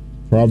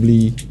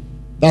 probably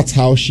that's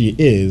how she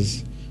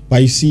is.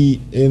 But you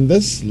see, in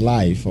this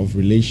life of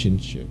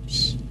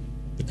relationships,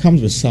 it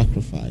comes with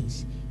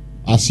sacrifice.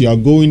 As you are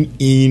going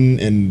in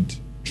and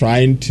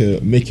trying to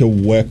make it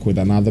work with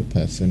another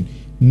person,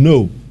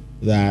 know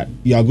that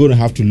you are going to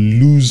have to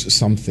lose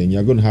something.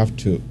 You're going to have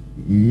to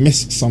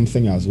miss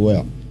something as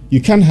well.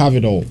 You can't have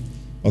it all,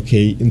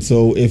 okay? And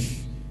so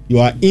if you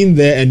are in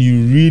there and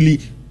you really,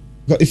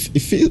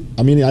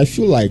 I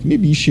feel like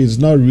maybe she's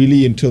not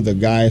really into the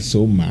guy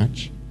so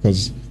much,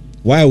 because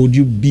why would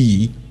you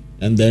be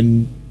and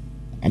then,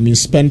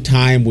 spend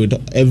time with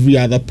every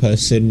other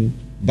person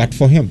but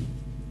for him?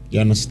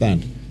 You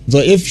understand? So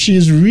if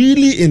she's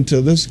really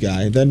into this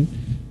guy, then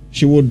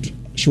she would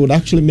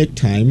actually make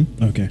time.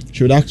 Okay.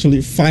 She would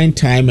actually find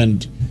time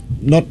and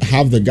not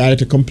have the guy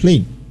to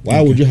complain.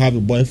 Why would you have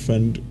a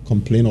boyfriend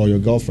complain or your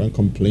girlfriend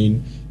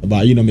complain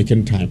about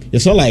making time?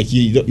 It's not like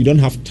you don't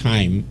have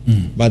time,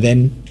 but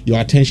then your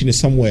attention is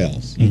somewhere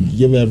else. You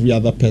give every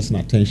other person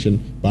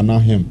attention, but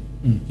not him.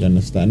 You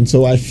understand?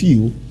 So I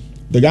feel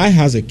the guy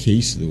has a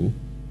case though,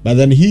 but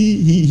then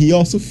he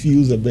also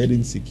feels a bit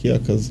insecure,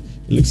 because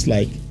it looks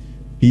like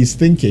he's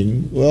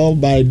thinking, well,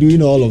 by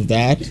doing all of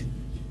that,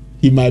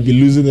 he might be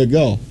losing the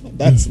girl.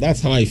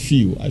 That's how I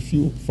feel. I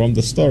feel from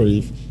the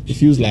story, it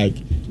feels like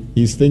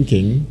he's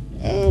thinking,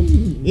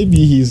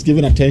 maybe he's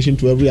giving attention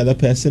to every other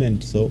person,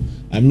 and so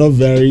I'm not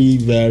very,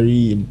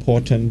 very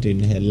important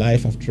in her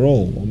life after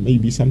all, or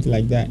maybe something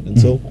like that. And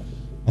so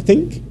I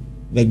think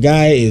the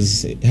guy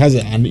has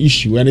an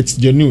issue, and it's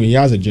genuine. He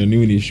has a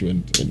genuine issue,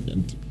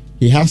 and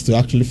he has to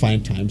actually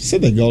find time,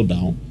 sit the girl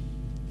down.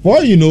 For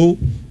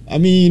I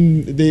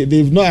mean,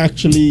 they've not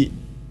actually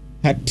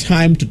had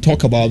time to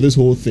talk about this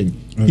whole thing.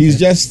 Okay. He's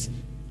just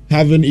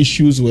having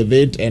issues with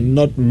it and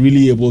not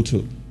really able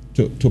to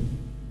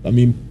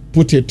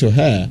put it to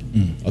her,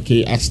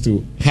 okay, as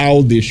to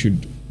how they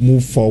should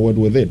move forward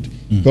with it.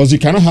 Because you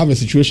cannot have a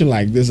situation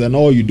like this and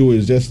all you do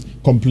is just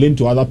complain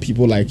to other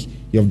people like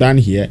you've done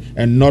here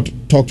and not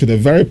talk to the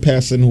very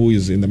person who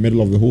is in the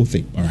middle of the whole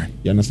thing. All right.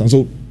 You understand?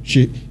 So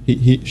she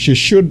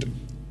should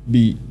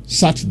be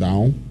sat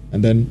down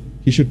and then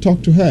he should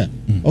talk to her.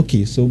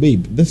 Okay, so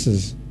babe, this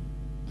is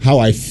how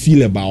I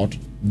feel about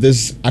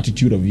this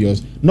attitude of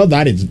yours. Not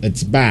that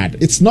it's bad.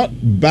 It's not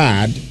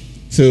bad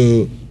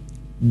to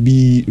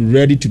be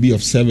ready to be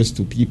of service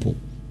to people.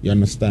 You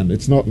understand?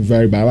 It's not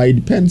very bad. It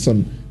depends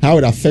on how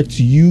it affects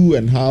you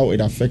and how it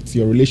affects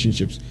your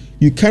relationships.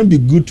 You can't be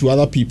good to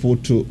other people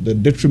to the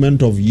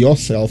detriment of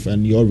yourself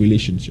and your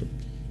relationship.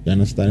 You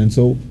understand? And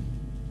so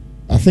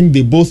I think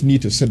they both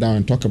need to sit down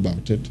and talk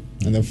about it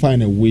and then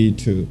find a way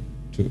to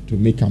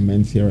make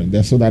amends here and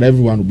there so that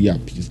everyone will be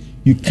at peace.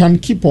 You can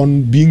keep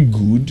on being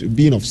good,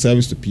 being of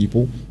service to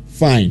people,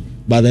 fine,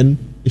 but then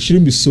it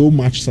shouldn't be so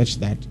much such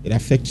that it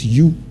affects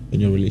you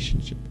and your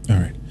relationship. All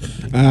right.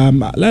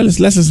 Let's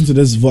listen to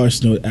this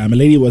voice note. A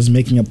lady was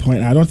making a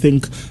point. I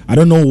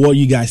don't know what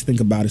you guys think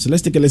about it. So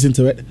let's take a listen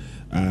to it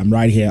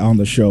right here on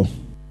the show.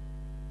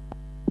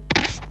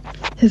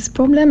 His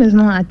problem is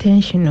not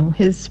attention.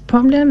 His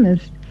problem is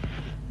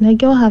the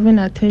girl having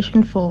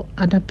attention for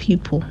other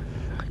people.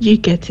 You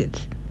get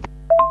it?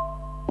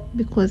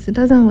 Because it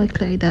doesn't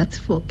work like that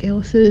for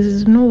girls.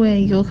 There's no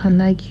way a girl can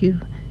like you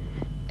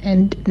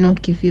and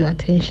not give you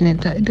attention.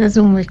 It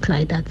doesn't work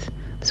like that.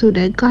 So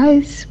the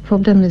guy's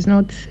problem is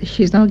not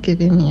she's not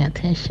giving me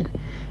attention.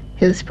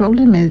 His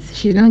problem is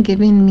she's not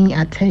giving me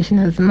attention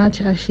as much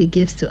as she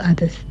gives to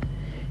others.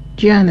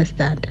 Do you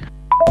understand?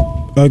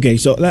 Okay,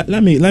 so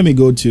let me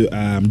go to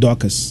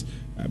Dorcas.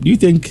 Do you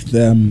think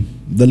the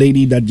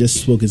lady that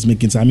just spoke is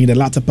making sense? I mean, the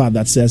latter part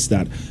that says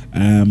that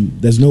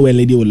there's no way a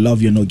lady will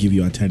love you and not give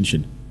you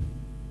attention.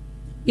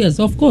 Yes,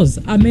 of course.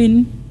 I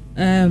mean,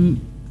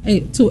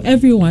 to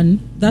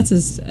everyone, that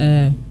is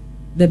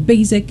the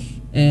basic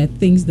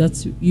things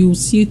that you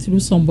see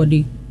through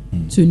somebody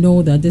to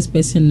know that this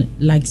person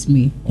likes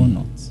me or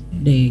not.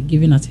 They're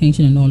giving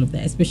attention and all of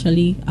that,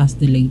 especially as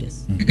the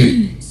ladies.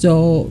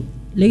 So,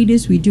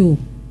 ladies, we do.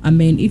 I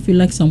mean, if you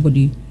like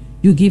somebody,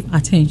 you give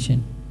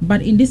attention.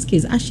 But in this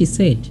case, as she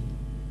said,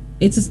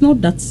 it is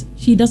not that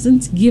she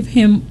doesn't give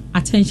him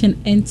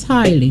attention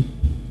entirely,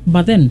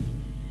 but then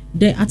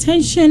the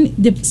attention,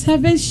 the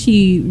service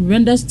she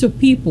renders to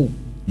people,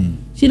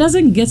 she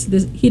doesn't get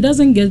this. He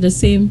doesn't get the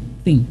same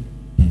thing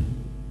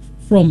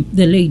from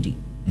the lady.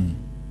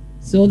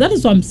 So that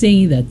is what I'm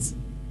saying, that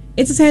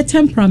it is her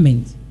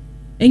temperament,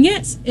 and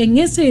yes,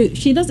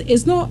 she does.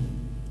 It's not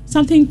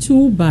something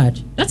too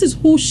bad. That is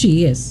who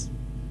she is,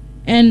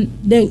 and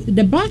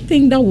the bad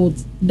thing that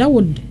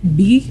would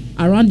be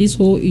around this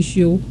whole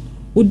issue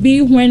would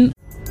be when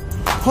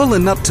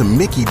pulling up to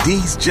Mickey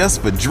D's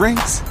just for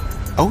drinks.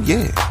 Oh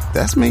yeah,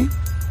 that's me.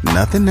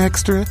 Nothing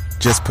extra,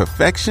 just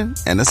perfection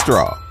and a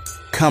straw.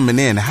 Coming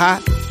in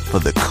hot for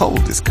the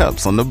coldest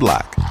cups on the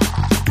block.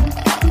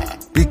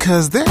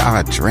 Because there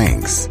are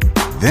drinks.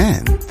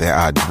 Then there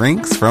are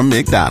drinks from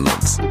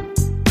McDonald's.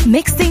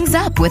 Mix things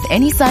up with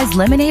any size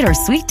lemonade or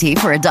sweet tea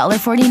for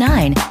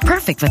 $1.49.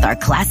 Perfect with our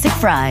classic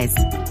fries.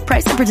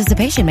 Price and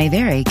participation may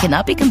vary.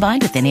 Cannot be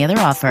combined with any other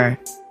offer.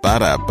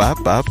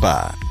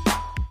 Ba-da-ba-ba-ba.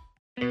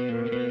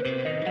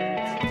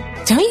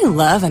 Don't you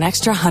love an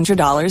extra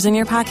 $100 in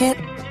your pocket?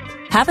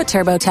 Have a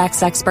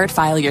TurboTax expert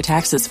file your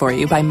taxes for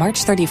you by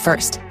March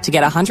 31st to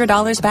get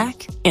 $100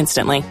 back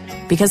instantly.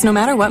 Because no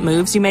matter what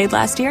moves you made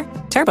last year,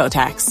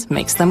 TurboTax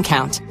makes them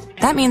count.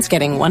 That means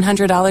getting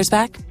 $100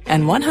 back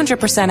and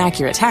 100%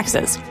 accurate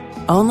taxes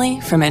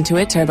only from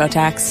Intuit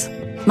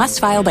TurboTax. Must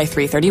file by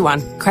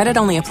 3/31. Credit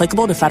only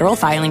applicable to federal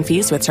filing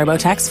fees with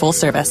TurboTax full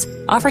service.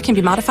 Offer can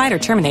be modified or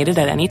terminated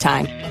at any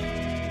time.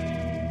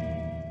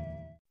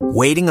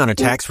 Waiting on a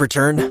tax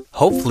return?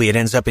 Hopefully it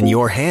ends up in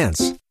your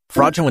hands.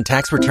 Fraudulent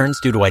tax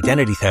returns due to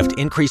identity theft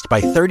increased by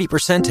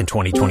 30% in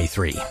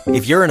 2023.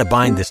 If you're in a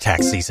bind this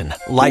tax season,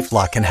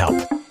 LifeLock can help.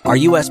 Our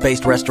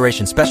U.S.-based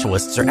restoration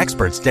specialists are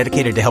experts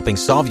dedicated to helping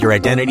solve your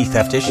identity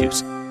theft issues.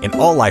 And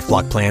all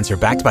LifeLock plans are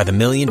backed by the $1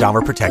 Million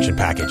Protection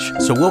Package.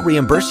 So we'll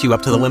reimburse you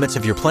up to the limits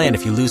of your plan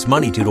if you lose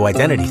money due to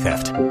identity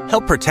theft.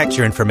 Help protect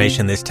your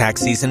information this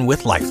tax season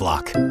with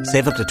LifeLock.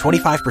 Save up to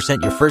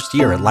 25% your first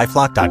year at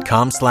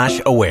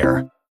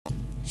LifeLock.com/aware.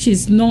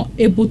 She's not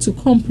able to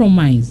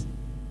compromise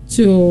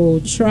to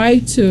try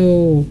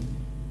to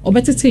or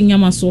better say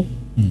Yamaso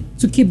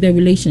to keep the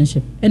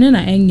relationship. And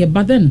then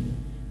but then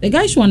the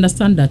guy should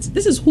understand that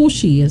this is who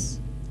she is,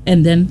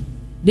 and then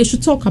they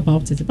should talk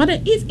about it. But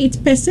if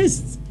it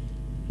persists,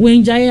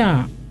 when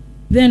Jaya,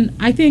 then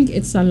I think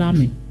it's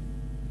alarming.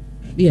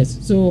 Yes.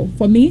 So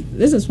for me,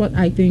 this is what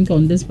I think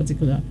on this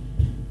particular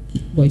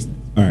voice.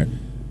 All right,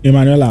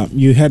 Emanuela,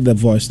 you heard the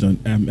voice note.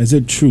 Is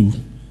it true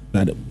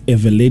that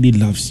if a lady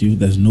loves you,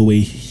 there's no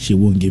way she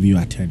won't give you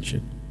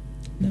attention?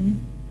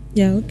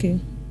 Yeah, okay.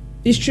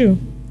 It's true.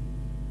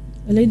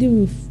 A lady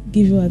will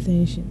give you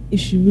attention if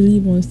she really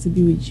wants to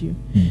be with you.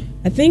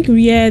 I think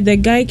the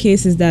guy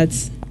case is that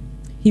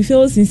he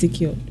feels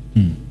insecure.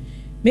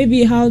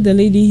 Maybe how the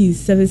lady is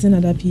servicing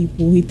other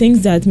people, he thinks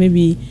that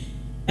maybe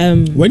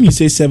when you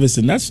say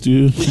servicing, that's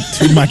too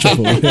much of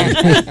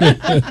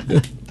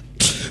a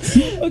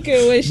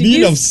okay, when she need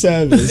gives of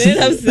service.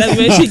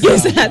 When she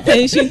gives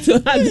attention to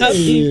other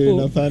people.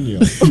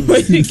 Nathaniel.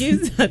 When she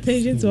gives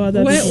attention to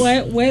other people.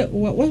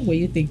 What were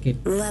you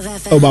thinking?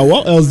 Oh, but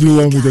what else do you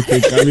want me to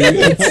think? I mean,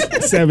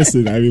 it's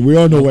servicing. I mean, we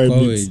all know what it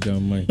means.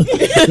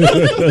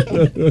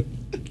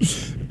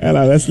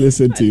 Ella, let's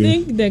listen to you. I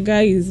think the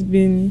guy is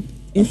being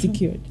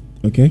insecure.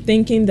 Okay.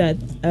 Thinking that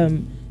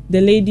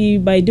the lady,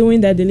 by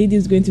doing that, the lady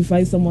is going to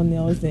find someone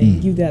else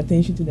and give the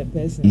attention to the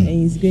person, and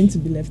he's going to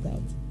be left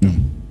out.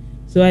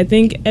 So I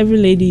think every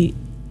lady,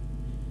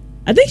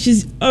 I think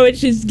she's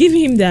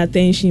giving him the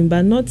attention,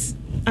 but not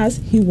as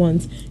he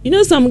wants. You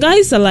know, some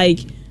guys are like,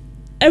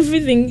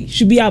 everything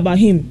should be about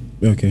him.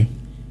 Okay.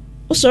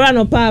 Oh, sorry,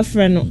 no pa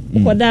friend,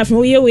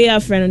 no,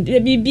 friend,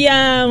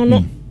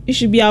 it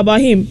should be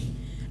about him.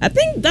 I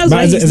think that's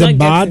why he's not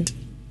bad.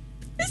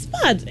 It's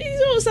bad. You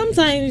know,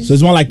 sometimes. So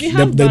it's more like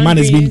the man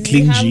is being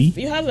clingy.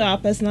 You have our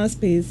personal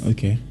space.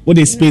 Okay. What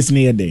is space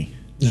near day?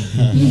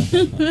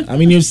 I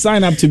mean, you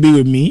sign up to be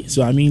with me,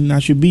 so I mean, I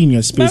should be in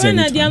your space. But right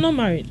now, they are not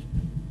married.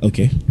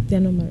 Okay. They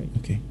are not married.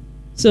 Okay.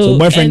 So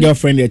boyfriend,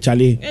 girlfriend, there,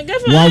 Charlie.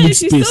 Girlfriend,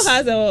 she still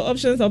has our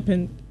options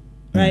open,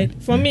 right?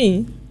 For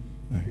me,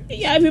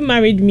 you haven't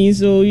married me,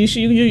 so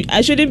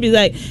I shouldn't be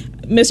like,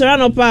 Mr.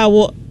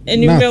 Ranopa,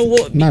 and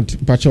not,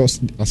 but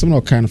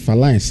some kind of a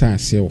line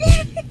science.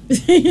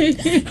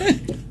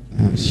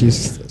 She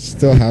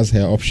still has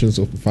her options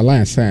open for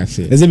line science.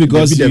 Is it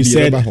because you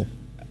said?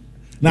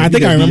 No, I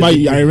think I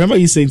remember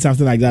you saying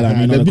something like that. I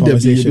mean, on the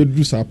conversation.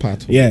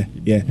 Yeah.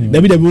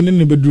 Maybe the woman in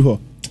the bedroom.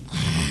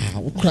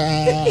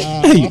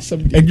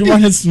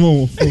 Everyone is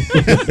small.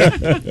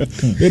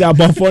 It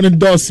about 4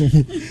 doors.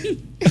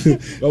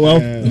 Well,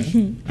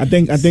 I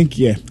think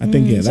yeah. So I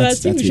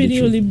think we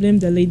shouldn't only blame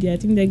the lady. I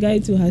think the guy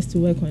too has to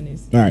work on it.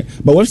 All right,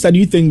 but what do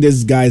you think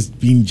this guy's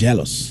being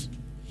jealous?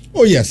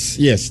 Oh yes.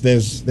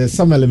 There's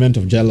some element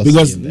of jealousy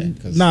because in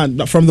there.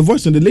 Now, from the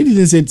voice, the lady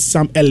didn't say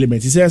some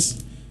element. He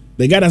says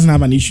the guy doesn't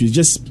have an issue, it's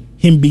just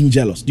him being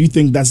jealous. Do you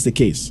think that's the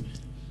case?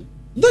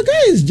 The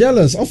guy is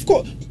jealous, of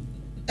course.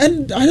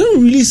 And I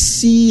don't really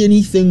see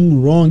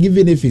anything wrong,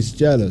 even if he's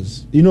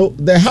jealous. You know,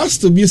 there has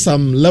to be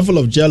some level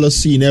of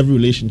jealousy in every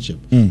relationship.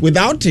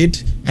 Without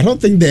it, I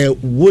don't think there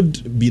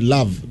would be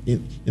love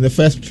in the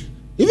first.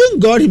 Even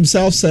God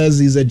himself says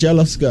he's a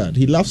jealous God.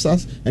 He loves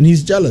us and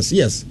he's jealous.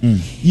 Yes.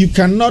 You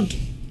cannot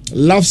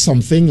love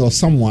something or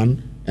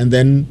someone and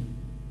then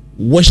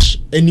wish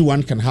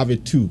anyone can have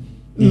it too.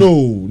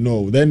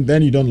 No.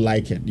 Then you don't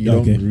like it. You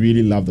don't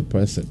really love the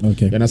person.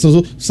 Okay. And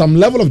so some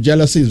level of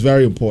jealousy is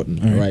very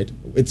important, right?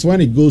 It's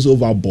when it goes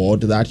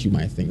overboard that you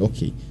might think,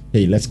 okay,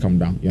 hey, let's calm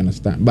down. You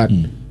understand? But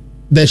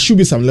there should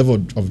be some level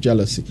of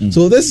jealousy.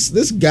 So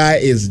this guy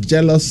is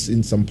jealous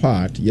in some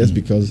part, yes,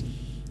 because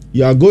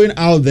you are going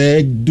out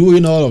there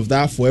doing all of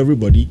that for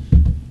everybody,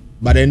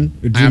 but then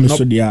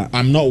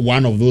I'm not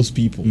one of those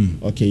people,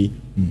 okay?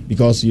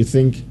 Because you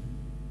think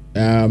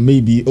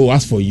maybe,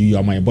 as for you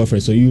are my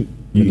boyfriend, so you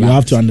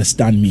have to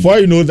understand me. For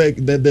you know,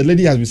 the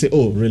lady has been saying,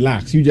 oh,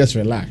 relax, you just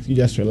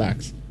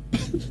relax.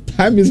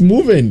 Time is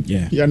moving.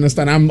 Yeah. You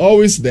understand? I'm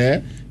always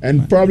there,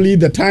 and probably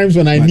the times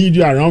when I need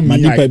you around me.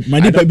 The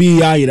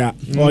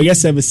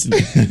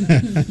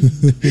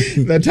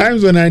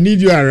times when I need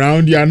you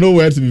around, you are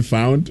nowhere to be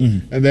found,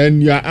 and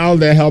then you are out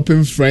there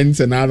helping friends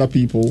and other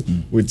people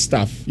with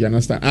stuff. You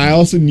understand? I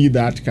also need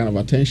that kind of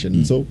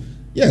attention. So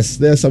yes,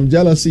 there's some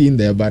jealousy in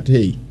there, but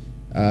hey,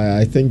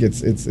 I think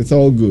it's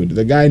all good.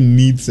 The guy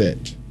needs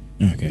it.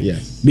 Okay.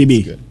 Yes.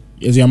 BB,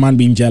 is your man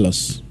being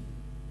jealous?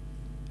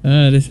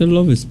 They say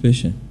love is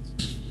patient.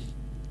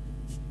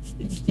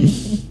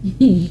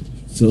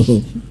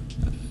 So,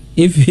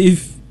 if he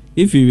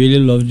really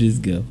loves this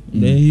girl,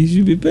 then he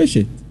should be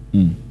patient.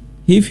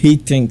 If he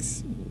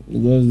thinks,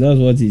 because that's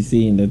what he's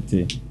saying, that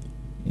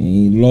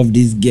he loves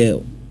this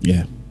girl,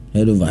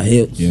 head over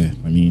heels. Yeah,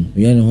 I mean,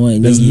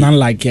 there's none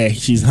like her.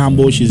 She's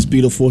humble, she's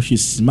beautiful,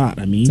 she's smart.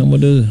 I mean,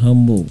 somebody is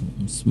humble,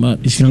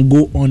 smart. She can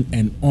go on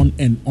and on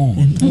and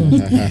on.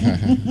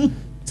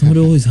 Somebody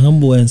who is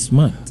humble and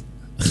smart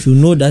to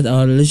know that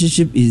our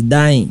relationship is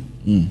dying.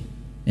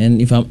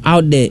 And if I'm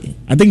out there,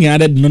 I think he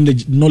added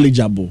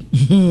knowledgeable.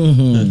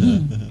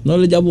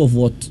 Knowledgeable of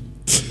what?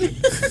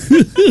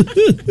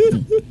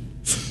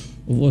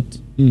 Of what?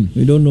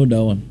 We don't know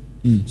that one.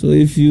 So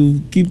if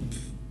you keep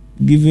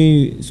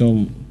giving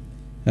some,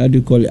 how do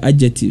you call it,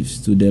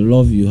 adjectives to the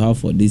love you have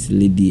for this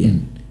lady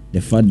and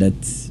the fact that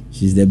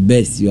she's the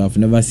best you have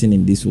never seen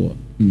in this world,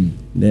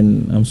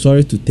 then I'm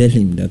sorry to tell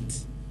him that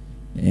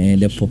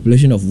the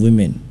population of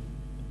women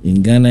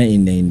in Ghana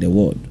in the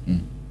world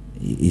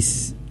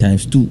is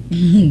times 2 of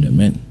the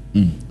men.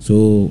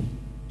 So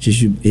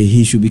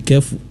he should be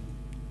careful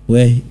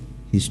where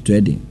he's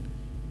treading.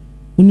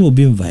 When you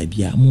be vibe,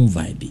 yeah, I'm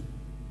vibe.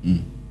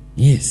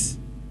 Yes,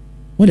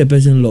 what the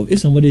person loves. If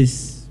somebody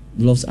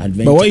loves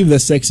adventure, but what if the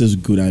sex is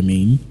good? I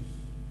mean,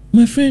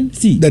 my friend,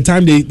 see the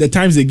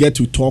times they get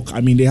to talk.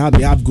 I mean, they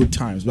have good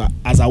times, but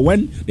as a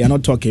when they are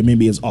not talking,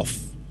 maybe it's off.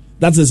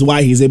 That is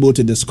why he's able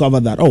to discover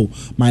that, oh,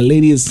 my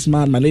lady is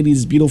smart, my lady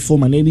is beautiful,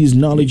 my lady is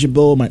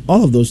knowledgeable,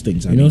 all of those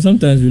things. I mean,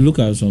 sometimes we look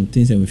at some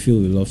things and we feel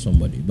we love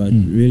somebody, but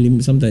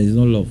really, sometimes it's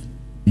not love.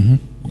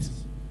 Yes.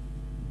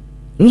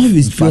 Love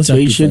is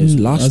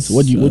infatuation. Last,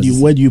 where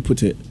do you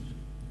put it?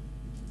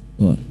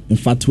 What?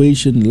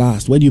 Infatuation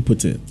last. Where do you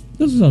put it?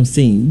 That's what I'm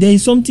saying. There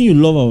is something you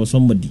love about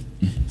somebody.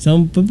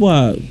 Some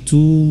people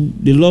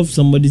they love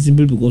somebody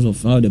simply because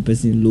of how the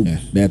person looks.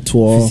 Their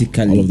tour,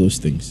 physically, all of those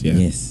things. Yeah.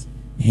 Yes.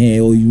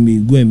 Or you may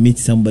go and meet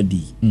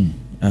somebody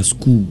at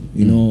school.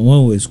 You know,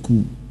 when we were at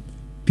school,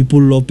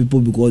 people love people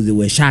because they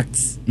were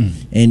sharks,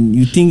 and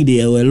you think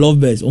they were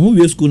lovebirds. When we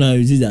were at school now,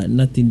 you see that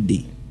nothing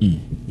there.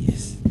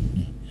 Yes.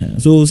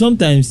 So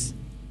sometimes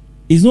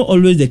it's not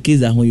always the case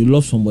that when you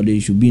love somebody,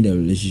 you should be in a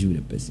relationship with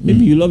the person.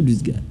 Maybe you love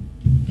this guy,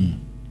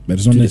 but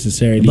it's not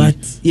necessarily. But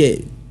yeah,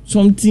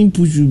 something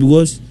push you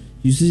because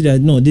you see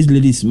that no, this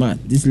lady is smart.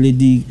 This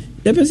lady,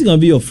 that person can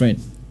be your friend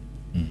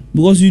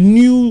because you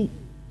knew.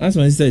 That's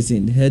what my sister is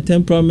saying. Her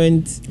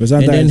temperament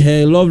and then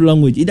her love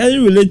language. It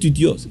doesn't relate with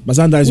yours. But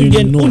sometimes you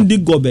know.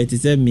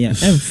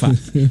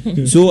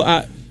 So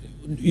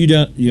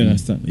you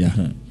understand?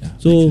 Yeah.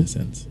 So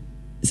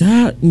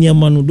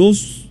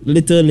those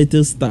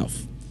little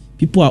stuff.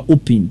 People are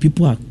open.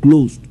 People are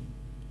closed.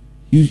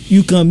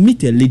 You can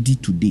meet a lady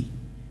today.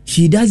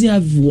 She doesn't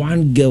have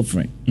one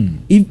girlfriend.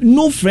 If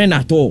no friend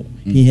at all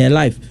in her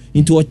life.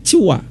 Into a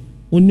chiwa.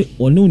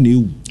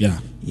 Yeah.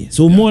 Yeah.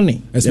 So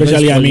morning,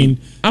 especially I mean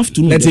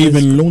afternoon. Let's say you've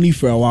been lonely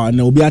for a while and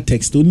there will be a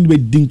text. Only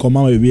didn't come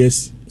out with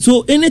yes.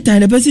 So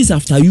anytime the person is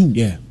after you,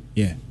 yeah.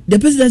 The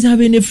person doesn't have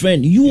any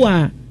friend. You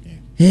are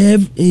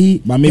have a.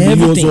 But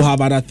maybe you also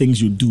have other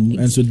things you do,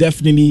 and so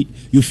definitely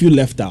you feel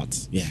left out.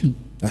 Yeah,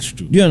 that's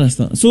true. Do you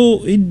understand?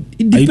 So it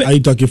depends. Are you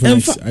talking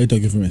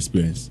from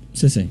experience?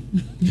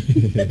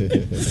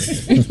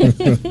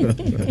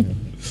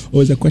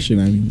 Oh, it's a question.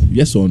 I mean,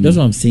 yes or no? That's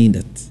what I'm saying.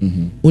 That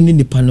only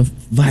the pan of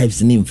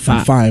vibes and in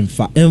fact,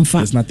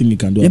 there's nothing you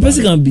can do. The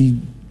person can be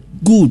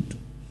good.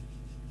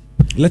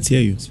 Let's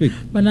hear you speak.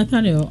 But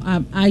Nathaniel,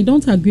 I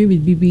don't agree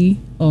with Bibi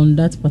on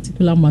that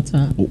particular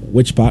matter.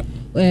 Which part?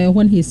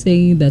 When he's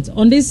saying that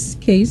on this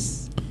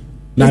case,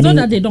 it's not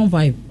that they don't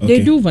vibe. Okay.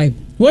 They do vibe.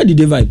 Where did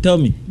they vibe? Tell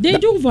me. They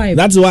do vibe.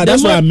 That's why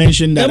I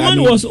mentioned that. The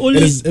man was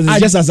only. It's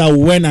just as a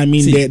when I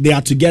mean they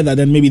are together,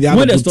 then maybe they have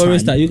when a the good story time.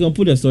 Start, you can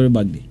put the story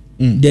back there.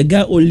 The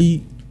guy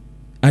only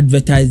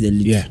advertised the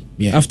lead.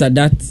 Yeah. After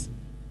that,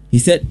 he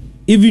said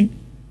even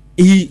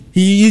he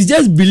is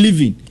just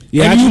believing.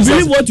 Yeah, and you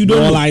believe what you don't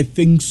know. Well, I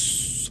think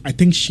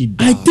she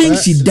does. I think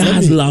she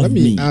does love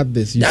me. Let me add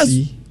this. You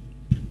see,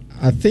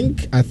 I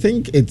think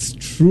it's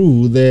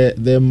true.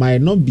 There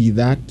might not be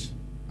that.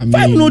 I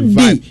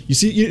mean, you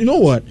see, you know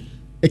what?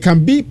 It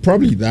can be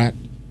probably that.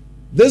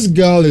 This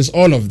girl is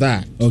all of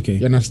that. Okay,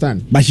 you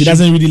understand? But she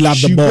doesn't really love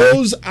the boy. She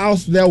goes out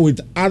there with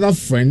other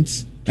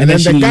friends. And then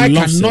the guy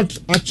cannot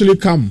actually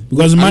come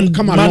because man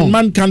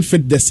can't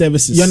fit the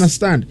services. You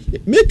understand?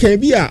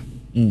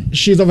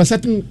 She's of a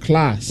certain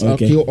class.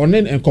 Okay. And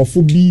then a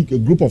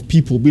group of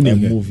people being a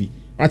movie.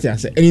 Right? I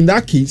say, and in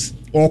that case,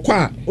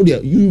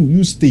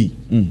 you stay.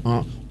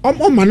 For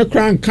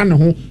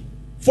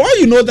all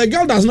you know, the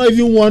girl does not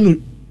even want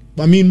to.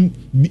 I mean,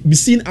 be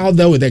seen out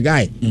there with the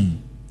guy.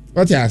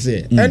 What I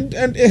say, and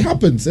it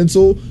happens, and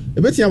so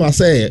a bit I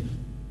say.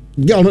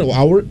 Girl,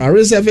 I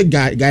reserve a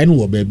guy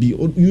no baby.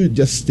 You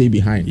just stay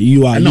behind.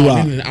 You are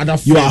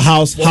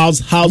house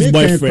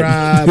boyfriend.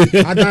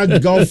 Other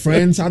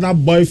girlfriends, other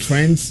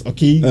boyfriends,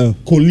 okay,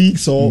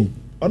 colleagues or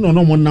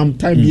no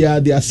time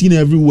they are seen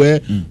everywhere,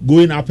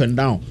 going up and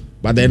down.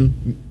 But then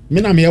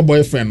me na my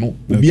boyfriend no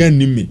be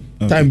enemy.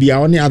 Time be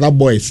only other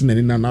boys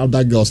and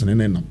other girls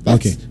and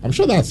okay. I'm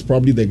sure that's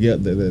probably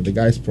the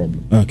guy's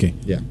problem. Okay.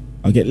 Yeah.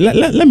 Okay.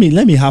 Let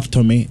me have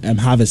Tommy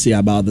have a say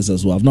about this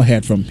as well. I've not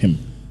heard from him.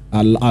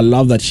 I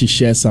love that she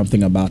shares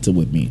something about it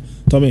with me.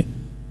 Tommy,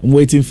 I'm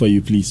waiting for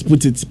you, please.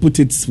 Put it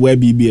where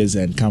BB is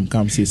and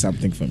come say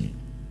something for me.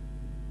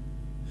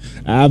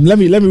 Let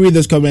me read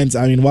this comment.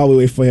 I mean, while we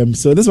wait for him.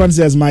 So this one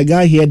says, my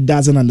guy here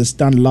doesn't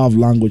understand love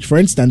language. For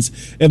instance,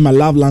 if my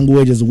love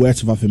language is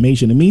words of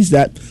affirmation, it means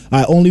that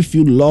I only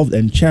feel loved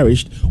and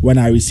cherished when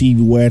I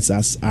receive words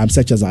as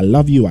such as I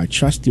love you, I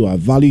trust you, I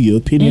value your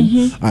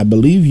opinion, I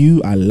believe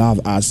you, I love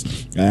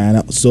us,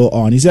 and so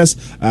on. He says,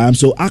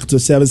 so act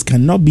of service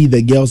cannot be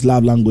the girl's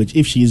love language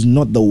if she is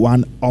not the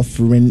one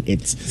offering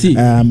it.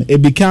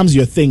 It becomes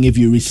your thing if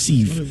you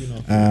receive.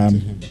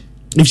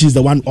 if she's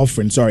the one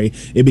offering, sorry,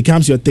 it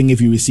becomes your thing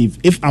if you receive.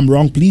 If I'm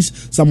wrong, please,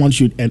 someone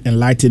should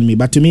enlighten me.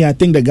 But to me, I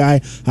think the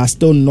guy has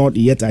still not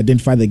yet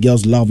identified the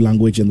girl's love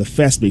language in the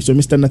first place. So,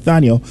 Mr.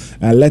 Nathaniel,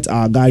 let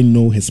our guy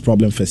know his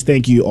problem first.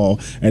 Thank you all.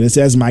 And it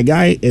says, my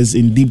guy is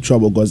in deep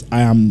trouble because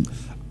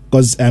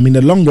in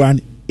the long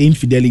run,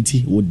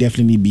 infidelity will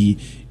definitely be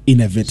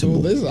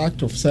inevitable. So this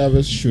act of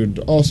service should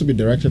also be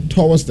directed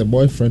towards the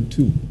boyfriend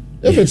too.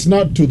 If it's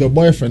not to the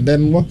boyfriend,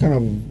 then what kind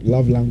of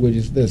love language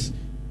is this?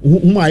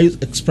 Whom are you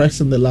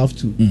expressing the love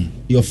to?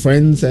 Your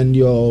friends and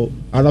your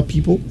other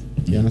people?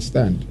 You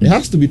understand? It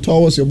has to be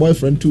towards your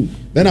boyfriend too.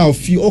 Then I'll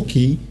feel,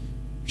 okay,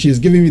 she's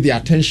giving me the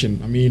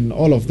attention. I mean,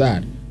 all of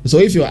that. So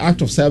if your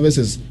act of service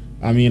is,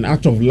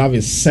 act of love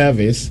is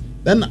service,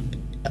 then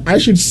I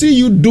should see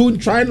you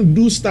trying to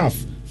do stuff,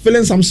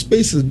 filling some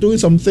spaces, doing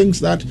some things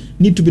that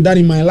need to be done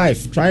in my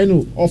life, trying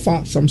to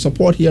offer some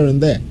support here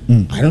and there.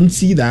 I don't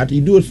see that.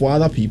 You do it for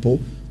other people.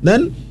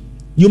 Then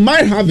you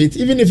might have it,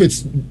 even if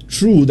it's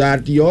true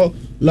that your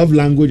love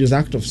language is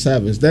act of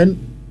service, then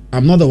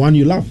I'm not the one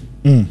you love.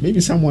 Maybe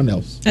someone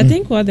else. I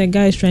think what the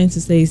guy is trying to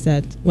say is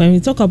that when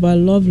we talk about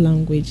love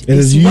language, it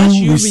is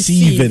you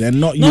receive it and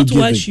not you give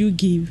what it. you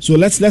give. So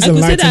let's enlighten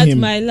him. I could say that him.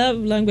 my love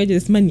language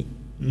is money.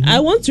 I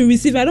want to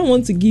receive, I don't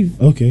want to give.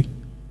 Okay.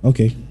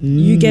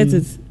 You get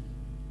it.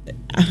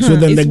 So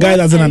then the guy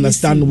doesn't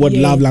understand what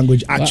love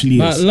language actually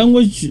is. But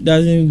language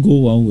doesn't go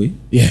one way.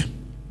 Yeah.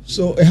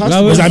 So it has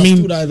to be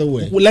understood either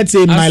way. Let's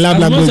say my love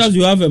language. As much as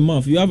you have a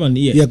mouth, you have an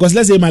ear. Yeah, because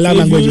let's say my love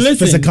language is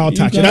physical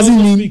touch. It doesn't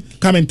mean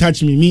come and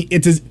touch me.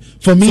 It is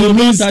for me. So it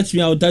means touch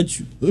me, I'll touch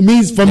you. It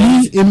means for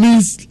me. It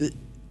means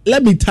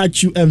let me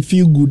touch you and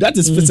feel good. That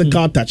is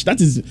physical touch.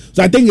 That is.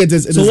 So I think it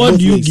is. So what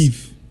do you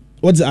give?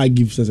 What do I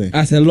give, Sase?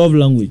 As a love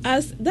language.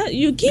 As that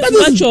you give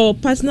what your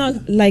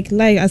partner like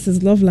as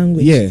his love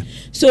language. Yeah.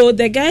 So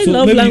the guy's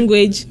love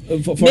language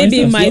for maybe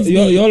instance,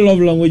 your love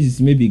language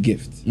is maybe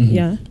gift.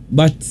 Yeah.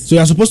 But so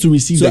you're supposed to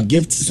receive the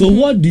gifts. So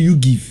what do you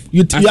give?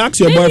 You ask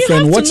your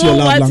boyfriend what's your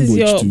love language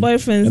your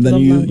boyfriend's and then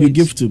love you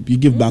language. you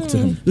give back to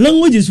him.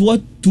 Language is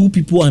what two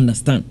people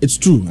understand. It's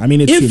true. I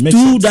mean, it's if true. If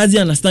two doesn't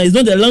understand, it's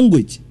not a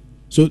language.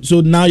 So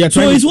now you're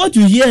trying. So it's what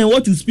you hear and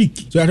what you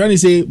speak. So you're trying to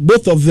say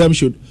both of them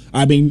should.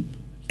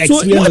 So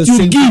what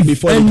you give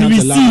before and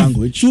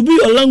receive should be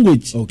your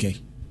language. Okay.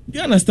 Do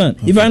you understand?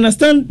 Okay. If I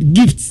understand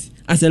gifts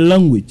as a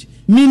language,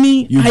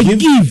 meaning I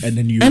give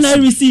and I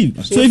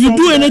receive. So if you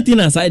do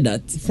anything aside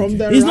that, it's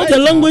not a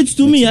language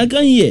to me. I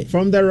can't hear.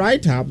 From the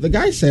write-up, the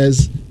guy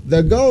says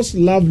the girl's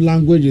love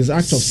language is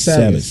act of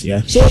service.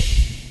 Yeah. So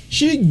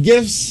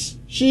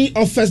she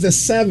offers the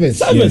service.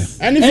 Yeah.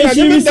 And if you are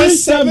giving that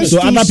service so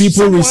to other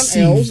people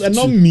receive else and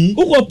not me,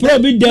 the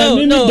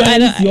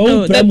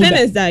thing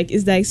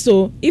is like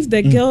so if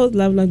the girl's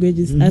love language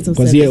is act of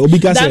service,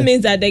 that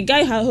means that the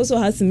guy also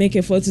has to make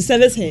effort to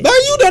service her. But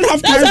you don't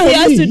have time for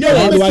me.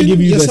 How do I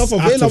give you this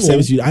act of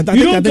service? You don't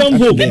come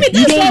home. You don't do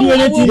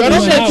anything. You're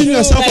not making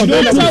yourself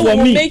available for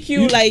me.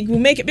 We'll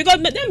make it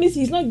because that means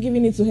he's not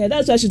giving it to her.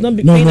 That's why she's not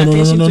paying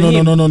attention to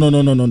him.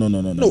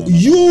 No,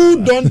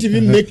 you don't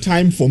even make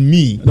time for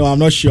me. No,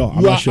 I'm not sure.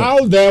 You are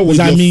out there with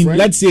your friend.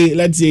 let's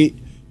say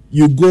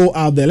you go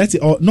out there. Let's say,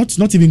 or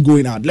not even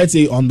going out. Let's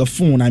say on the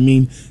phone.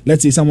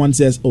 Let's say someone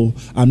says, "Oh,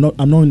 I'm not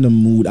in the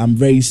mood. I'm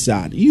very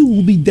sad." You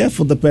will be there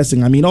for the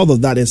person. All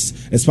of that is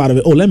part of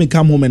it. Oh, let me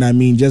come home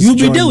and just. You'll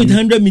be there with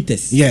 100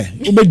 meters. Yeah.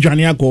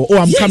 Oh,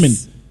 I'm coming.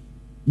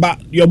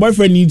 But your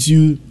boyfriend needs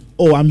you.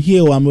 Oh, I'm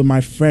here. I'm with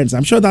my friends.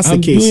 I'm sure that's the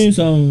case.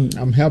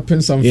 I'm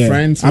helping some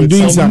friends. I'm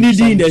doing some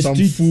needy in the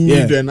street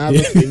food and other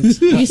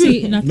things. You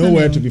see, Nathaniel,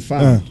 nowhere to be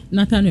found.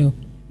 Nathaniel,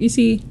 you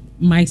see,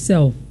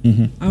 myself.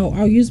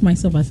 I'll use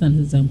myself as an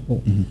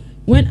example.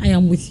 When I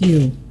am with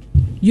you,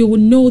 you will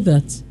know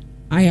that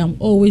I am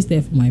always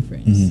there for my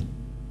friends.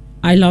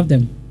 I love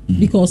them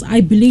because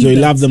I believe. So you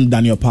love them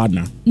than your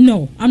partner?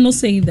 No, I'm not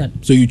saying that.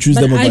 So you choose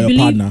them over your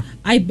partner?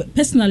 I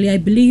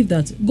believe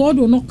that God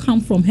will not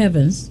come from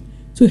heavens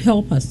to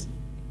help us.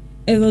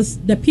 It was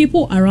the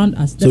people around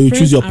us. So you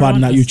choose your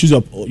partner. You choose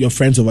your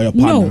friends over your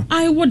partner. No,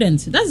 I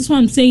wouldn't. That's why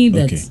I'm saying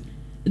that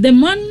the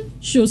man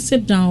should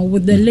sit down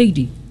with the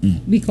lady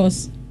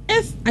because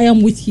if I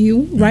am with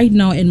you right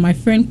now and my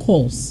friend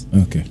calls,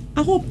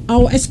 I hope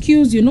I'll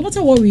excuse you no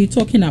matter what we're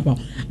talking about.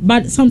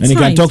 But sometimes and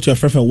you can talk to your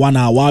friend for 1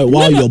 hour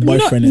while your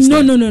boyfriend is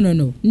there.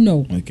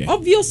 No. Okay.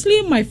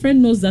 Obviously, my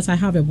friend knows that I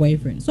have a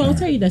boyfriend, so I'll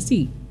tell you that.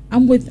 See,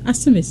 I'm with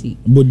Asimesi.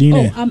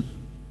 Bodine.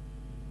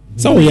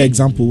 So your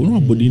example,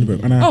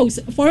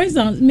 for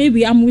instance,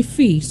 maybe I'm with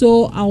Fee,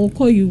 so I will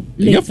call you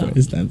later.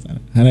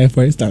 Yeah,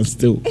 for instance,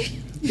 still.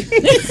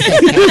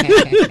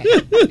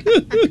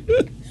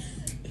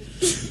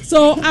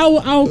 So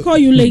I'll call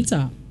you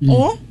later,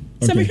 or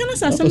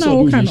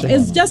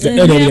it's just a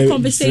mere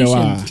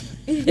conversation.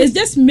 It's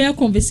just mere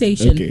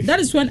conversation. That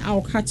is when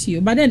I'll cut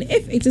you. But then,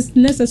 if it is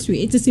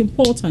necessary, it is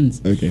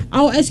important.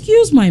 I'll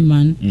excuse my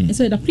man and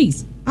say that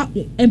please,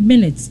 a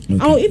minute.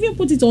 I'll even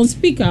put it on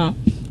speaker.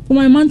 For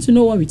my man to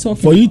know what we're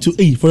talking about.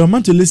 For your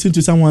man to listen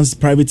to someone's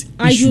private issue.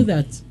 I do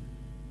that.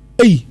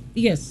 Hey.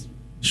 Yes.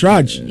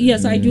 Shraj.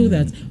 Yes, I do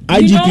that.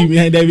 IGP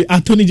behind every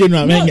Attorney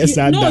General.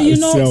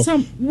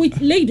 Some with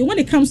lady. When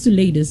it comes to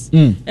ladies,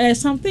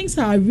 some things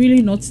are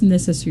really not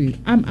necessary.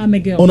 I'm a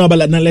girl. Oh no,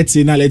 but now let's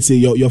say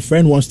your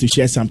friend wants to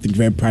share something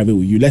very private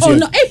with you. Let's say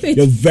if it's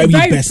your very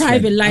best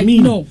private, friend. like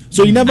no.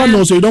 So you never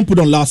know. So you don't put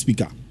on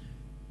loudspeaker.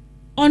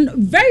 On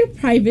very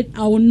private,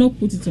 I will not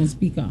put it on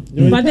speaker.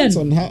 But depends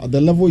on how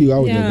the level you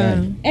are with your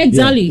guy.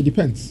 Exactly. It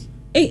depends.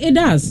 It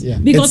does. Yeah.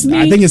 Because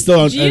I think it's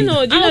still. Do you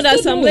know that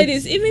some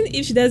ladies, even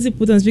if she doesn't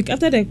put on speaker,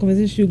 after the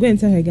conversation, she'll go and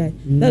tell her guy.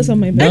 That's on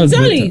my bed.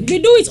 Exactly. We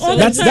do it all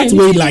the time. That's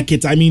way like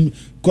it. I mean,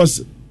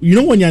 because you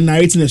know when you're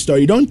narrating a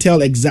story, you don't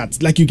tell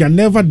exact. Like you can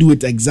never do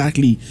it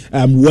exactly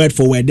word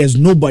for word. There's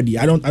nobody.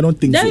 I don't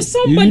think there's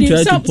so. somebody.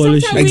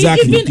 Sometimes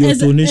exactly. We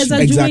even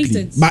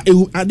Exactly. But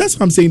that's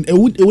what I'm saying. It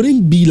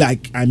wouldn't be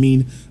like, I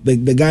mean, the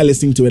guy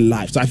listening to it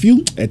live. So I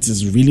feel it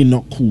is really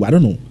not cool. I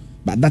don't know,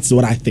 but that's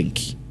what I think.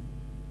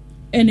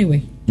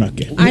 Anyway.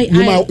 Okay.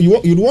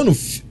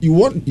 You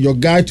want your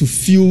guy to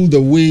feel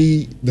the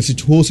way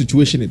the whole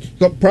situation is.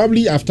 So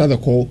probably after the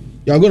call,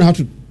 you are going to have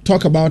to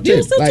talk about it.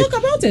 We'll still talk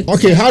about it.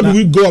 Okay, how do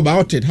we go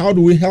about it? How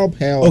do we help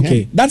her?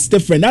 Okay, that's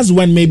different. That's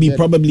when maybe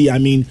probably, I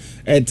mean,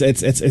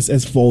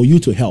 it's for you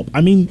to help.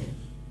 I mean,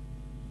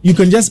 you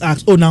can just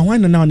ask, oh, now why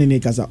now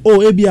Nenekaza? Oh,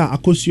 Ebia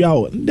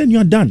Akosua, then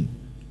you're done.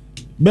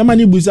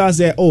 Bemani Busa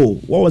say, oh,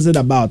 what was it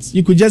about?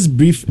 You could just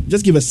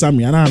give a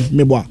summary, and I'm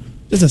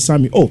just a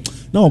summary. Oh,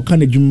 now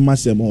can you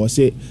myself or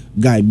say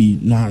guy be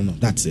no,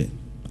 that's it.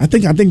 I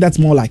think that's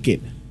more like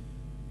it.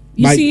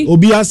 You see,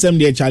 you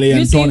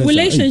see,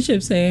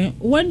 relationships.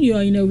 When you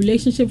are in a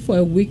relationship for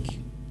a week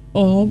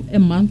or a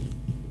month,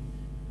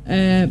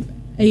 are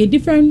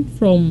different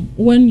from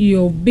when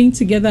you're being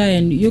together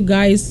and you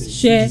guys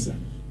share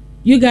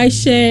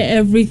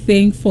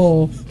everything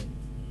for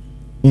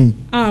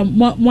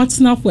what's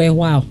not for a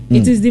while.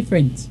 It is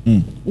different.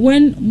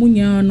 When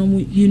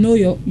you know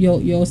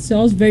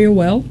yourselves very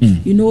well,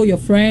 you know your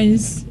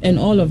friends and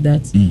all of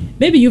that.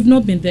 Maybe you've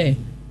not been there.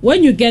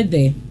 When you get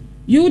there,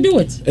 you do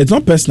it. It's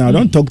not personal.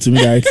 Don't talk to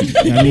me directly.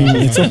 I mean,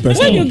 it's not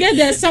personal. When you get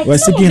there, we're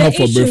seeking help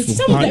for issues,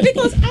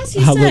 because as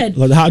you said,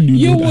 how do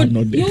you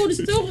would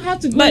still have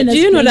to go. But do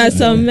you know that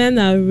some men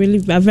are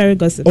very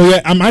gossip? Oh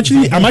yeah, I'm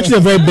actually a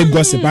very big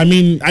gossip. I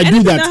mean, I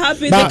do that.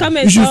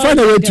 But you should find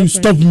a way to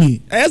stop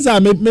me. As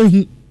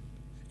maybe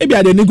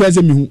I didn't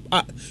say me.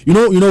 You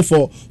know,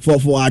 for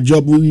our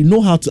job, we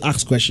know how to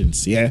ask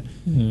questions. Yeah,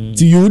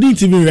 so you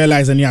wouldn't even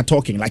realize, and you're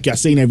talking like you're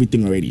saying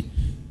everything already.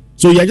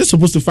 So you're just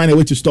supposed to find a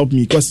way to stop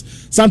me, because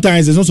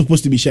sometimes it's not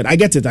supposed to be shared. I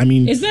get it. I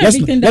mean, let's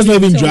not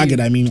even drag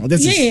it. I mean,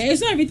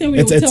 it's not everything we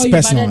will tell you,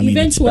 but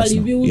eventually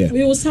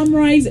we will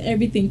summarize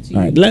everything to you.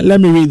 All right, let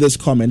me read this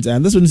comment.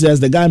 And this one says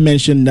the guy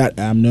mentioned that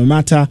no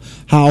matter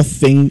how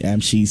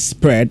thin she's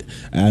spread,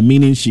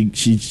 meaning she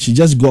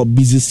just got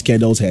busy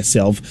schedules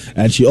herself,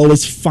 and she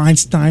always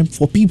finds time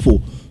for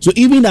people. So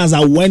even as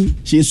when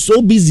she is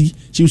so busy,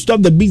 she will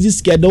stop the busy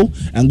schedule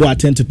and go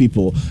attend to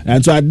people.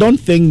 And so I don't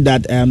think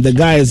that the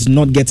guy is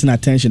not getting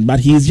attention, but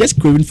he is just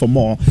craving for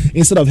more.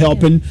 Instead of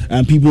helping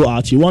people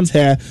out, he wants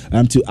her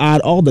to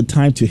add all the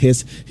time to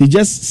his. He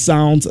just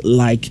sounds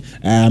like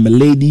a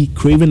lady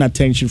craving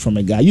attention from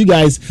a guy. You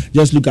guys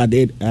just look at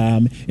it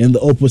in the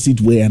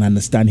opposite way and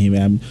understand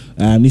him.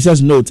 He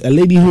says, note, a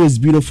lady who is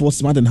beautiful,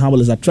 smart, and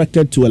humble is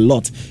attracted to a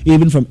lot,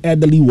 even from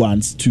elderly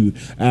ones too.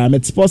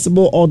 It's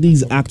possible all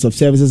these acts of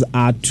services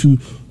are to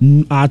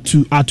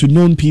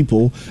known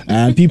people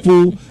and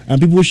people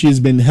she's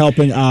been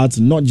helping out,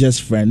 not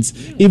just friends.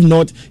 If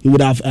not, he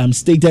would have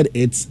stated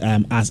it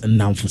as a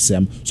noun for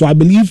them. So I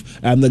believe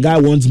the guy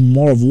wants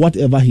more of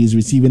whatever he's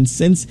receiving,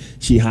 since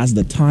she has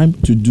the time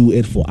to do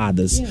it for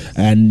others. Yes.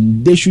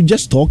 And they should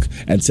just talk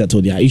and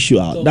settle their issue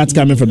out. That's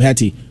coming from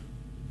Hetty.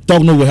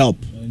 Talk no will help.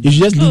 You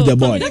should just leave the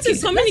boy. That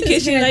is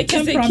communication, like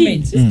it's a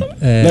key.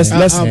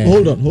 Let's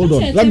hold on.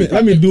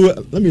 Let me do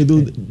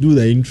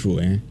the intro.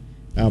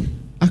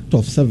 Act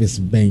of service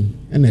bang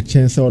and a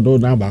chance or do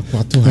now back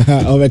what to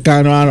over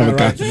Cano.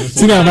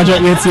 See now, much of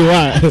it.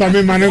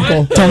 Tommy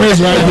Maneko. Tommy is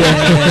right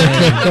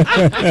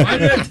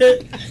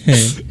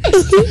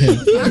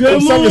there.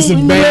 Service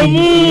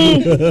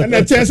bang and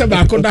a chance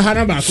about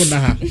Kundahana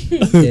Bakudaha.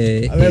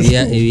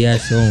 Yeah,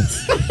 so.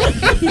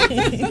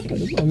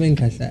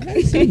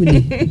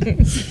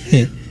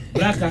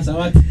 Black as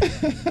what?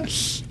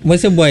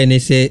 What's a boy and they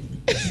say,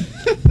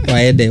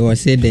 why they were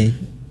saying,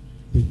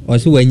 or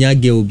so when you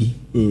girl be.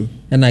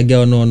 And a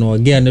girl no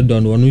girl no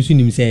don't want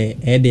to say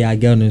they are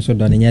girl no so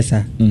done yes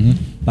sir.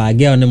 But a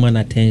girl no man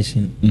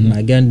attention.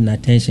 A girl no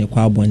attention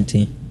kwa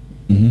bonting.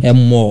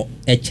 And more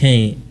a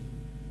chain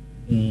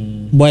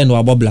boy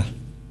no bobla.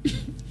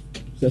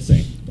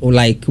 Or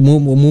like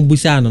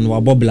mubusan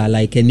no bobla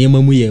like a name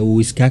mu ye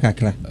wis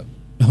kakakra.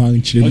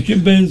 Uchi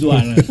benz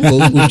one.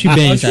 Uchi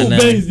benz and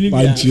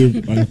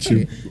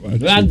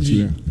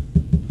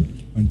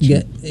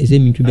is it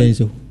me to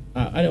benzo?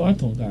 I don't want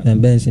to go.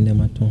 And benz in the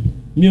maton.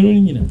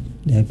 Mirror.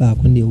 They back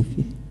on the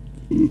office.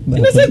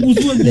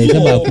 There's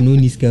about no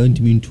is going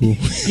to be true.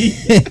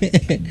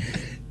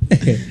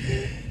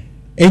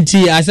 And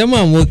she, as a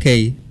man,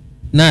 okay,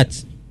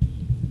 not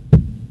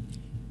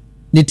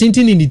the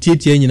tintin in the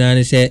theatre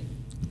nyina say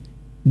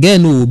girl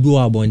no obi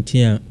wa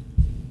abonten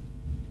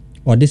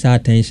or this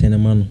attention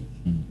man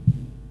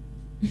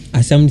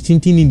asam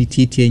tintin in the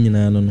theatre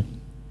nyina no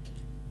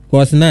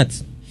cause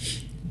not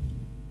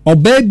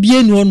oba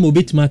bie no mo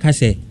betima ka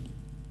say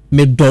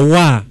me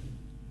dowa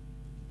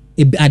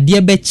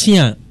ade be chi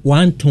a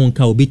wan ton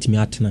ka obetimi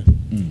atena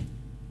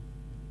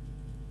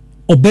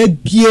oba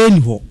bie ni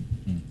ho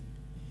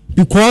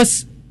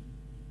because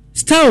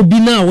style bi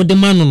na wo de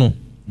man no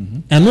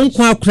and non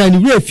kwa kra ni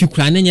we afi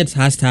kra na nyet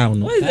style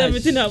no what is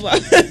everything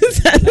about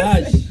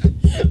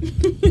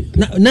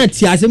na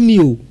ti asem ni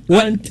o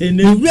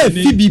we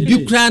afi bibi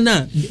kra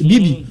na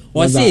bibi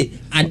o say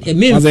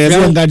me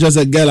just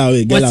a girl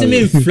away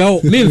me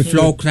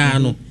flow kra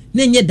no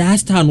na nye that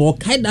style no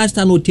kai that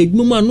style no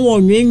tegmu ma no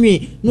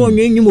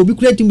onwenwen obi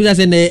kra timbi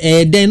say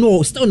na den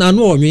no style na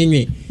no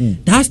onwenwen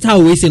that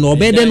style we say no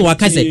obeden no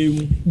akase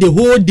the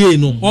whole day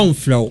no on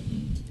flow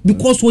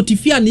because what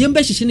if you and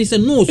yembe shishini say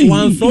no so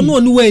one from no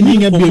no way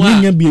minya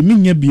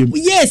biem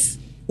yes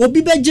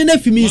obi be gene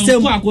fi mi say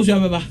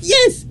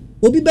yes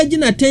obi be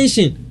gene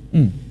attention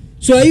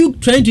so are you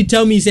trying to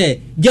tell me say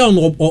girl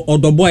no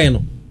odo boy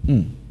no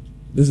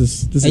this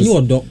is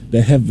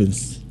the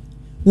heavens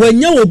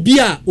when you obi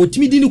a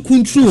otimi di ni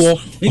kuntrue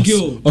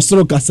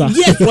osoro kasa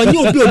yes when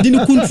you obi odi ni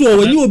kuntrue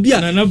when you obi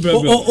a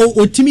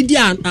otimi di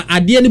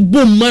ade ni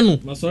bom ma no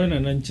masori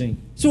na nchen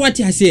so what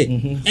I say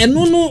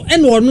eno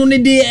no ne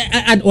de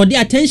or the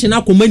attention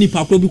akoma ni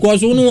pakro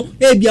because no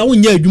e bia wo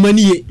nya adwuma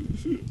ni ye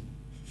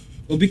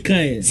obi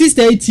kan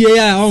sister etie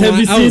ya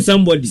service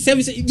somebody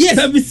yes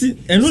service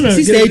eno na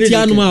sister etie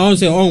anu ma on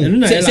say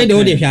de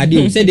wo de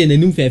hwade say de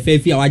nanum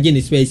fefe a waje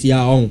ni space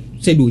ya on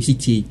say de o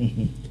sitie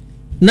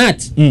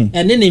nat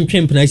ene ne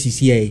ntwem pena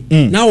sisi ye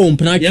na wo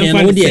mpena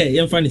twen no de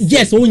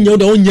yes wo nya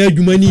wo nya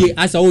adwuma ni ye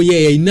asa wo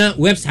ye na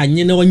website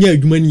nye na wo nya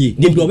adwuma ni ye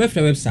de bi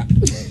obefra website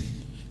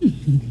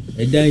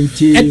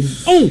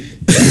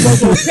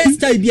because of first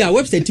time be a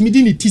website me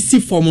didn't TC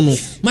form no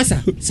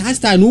massa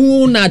sasta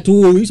no na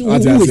to waste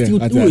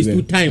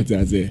time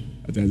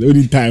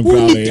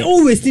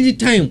always need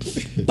time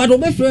but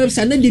on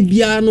website na de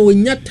bia no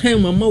nya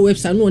time mama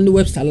website no on the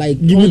website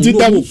like give it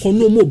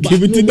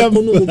them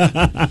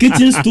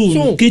kitchen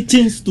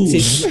stool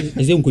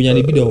eze nkonya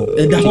ne bi do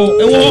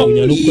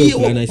nkonya no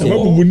kwa na say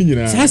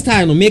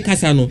sasta no make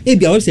us no e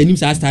bia website nim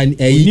sasta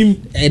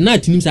na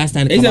tinim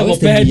sasta na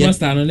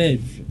headmaster no na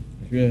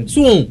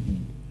so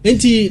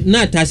enti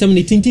na tasam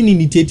ni tintin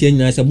ni tete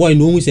nyina say boy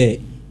no hu say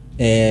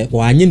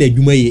o anye na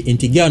adwuma ye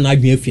enti girl na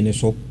adwen afi ne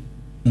so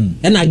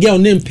na girl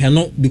name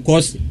peno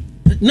because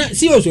na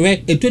serious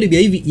we e to de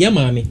be ye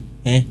maame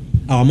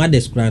our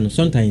mother's cry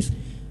sometimes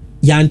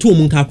ya nto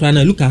mun ka cry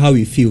na look at how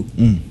we feel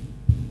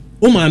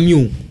o maame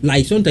o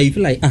like sometimes you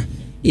feel like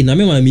na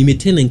me maame me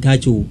ten nka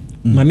cho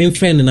maame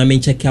friend na me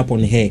check up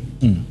on her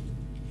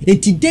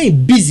and today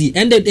busy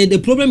and the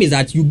problem is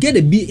that you get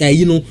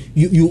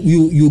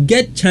you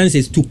get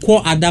chances to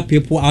call other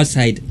people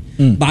outside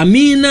but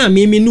me no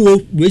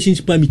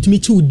relationship me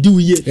to do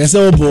ye yes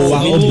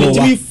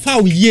me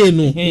foul ye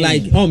no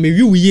like me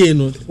you ye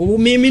no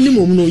me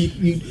minimum no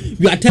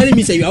you are telling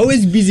me say you are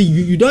always busy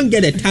you don't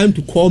get the time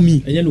to call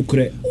me and you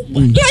like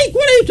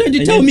what are you trying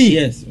to tell me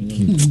yes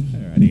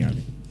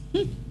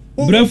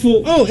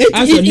Brefo,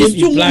 it's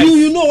true.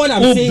 You know what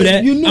I'm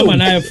saying. You know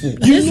what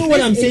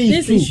I'm saying.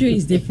 This issue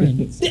is different.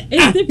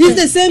 It's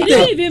the same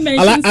thing.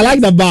 I like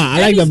the bar.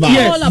 Yes.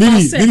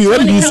 Bibi,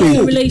 what do you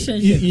say?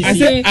 Relationship. I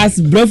say as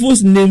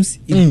Brefo's names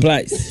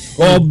implies.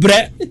 Or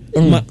Bre,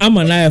 I'm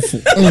an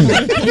IFO.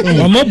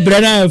 I'm a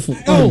Bre IFO.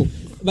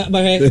 But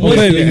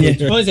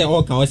what say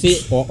all can say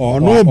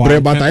or no Bre,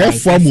 but I have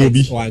form will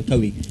be.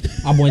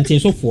 I'm wanting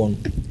so for.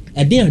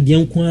 A day at the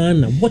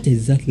Yankwana, what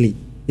exactly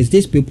is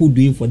this people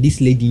doing for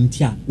this lady in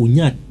tia?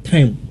 Onya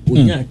time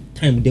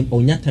them.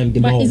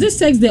 But is this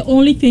sex the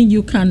only thing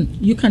you can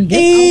get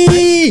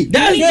outside?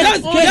 That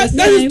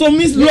is to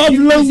mean love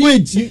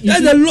language.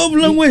 That's the love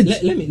language.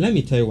 Let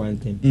me tell you one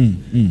thing.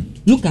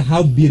 Look at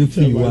how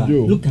beautiful you are.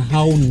 Look at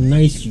how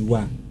nice you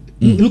are.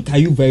 Look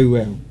at you very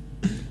well.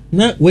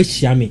 Now where's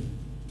Shami?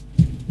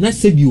 Na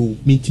said you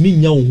meet me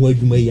now will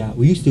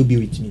you still be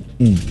with me?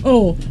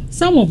 Oh,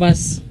 some of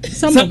us.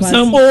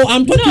 Oh,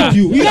 I'm talking to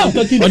you. I'm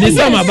talking to you.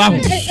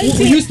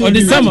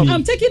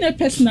 I'm taking it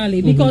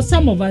personally because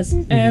some of us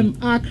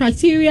our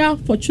criteria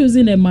for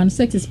choosing a man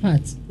sex is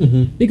part.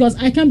 Because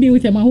I can be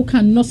with a man who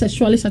cannot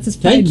sexually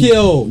satisfy me. Thank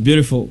you.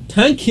 Beautiful.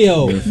 Thank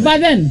you.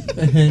 But then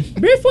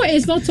Brefo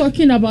is not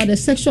talking about the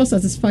sexual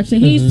satisfaction.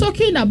 He's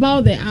talking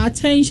about the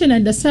attention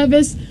and the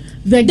service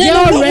the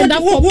girl render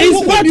for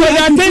it's part of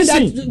the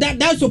attention.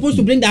 That's supposed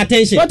to bring the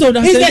attention. Part of the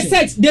attention. It's the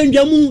sex. Then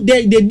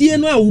the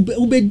DNA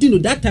will be dino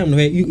that time.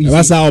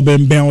 That's how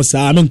Ben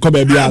Bensa. I mean, come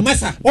baby.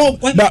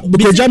 But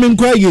because Jamin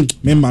crying,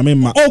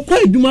 memma. Oh,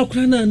 cry, do my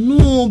crana.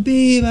 No,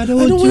 babe, I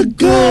don't want to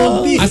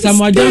go. As a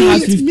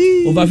has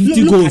over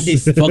 50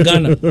 goals for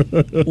Ghana.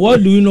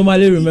 What do you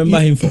normally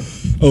remember him for?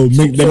 Oh,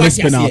 the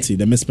missed penalty.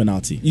 The missed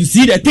penalty. You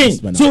see the thing.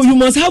 So you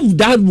must have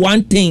that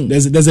one thing.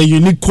 There's a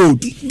unique code.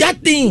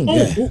 That thing.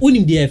 When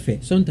in the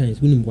DFA,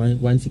 sometimes when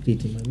one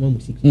secret, my mom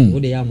was secret.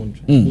 What they are on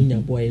track.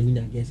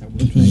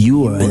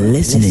 You are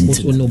listening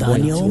to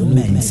Daniel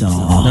Mensa.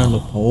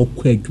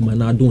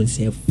 Now, I don't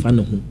say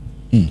fun.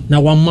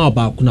 Now, one more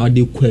about now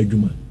they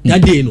quadruma.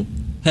 That day, no.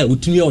 Hey,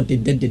 what me out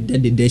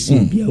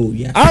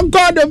the I'm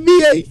God of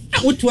VA.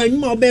 What one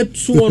more bet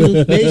so on.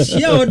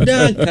 Share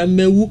that can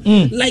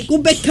like go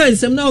back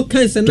cancer now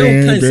cancer now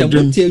cancer.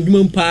 What tell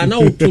you pa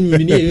now to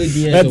me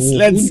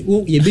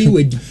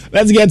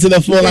let's get to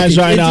the phone lines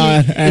right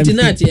now. It's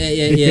not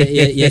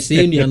yes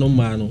no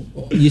man.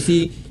 You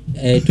see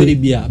to the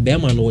beer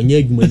bearman or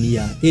nyeg money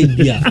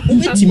beer.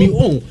 Me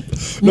on.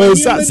 No,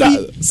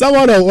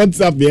 someone on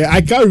WhatsApp here.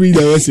 I can't read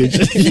the message.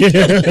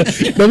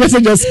 The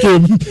message just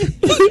came.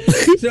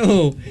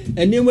 So,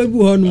 and then we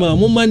go on,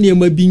 Mamma near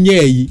my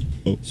binyay.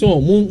 So,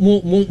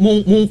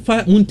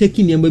 moon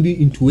taking your baby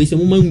into waste,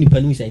 and woman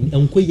nipanusa,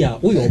 and quaya,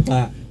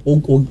 or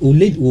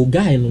late or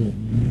guy,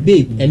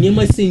 babe, and you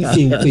must sing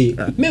way.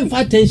 Men for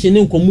attention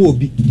and come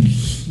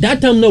that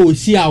time no we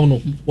see how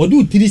no or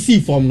do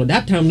 3C form no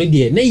that time no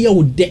there na you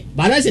would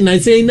but as I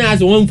say now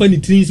as one funny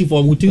 3C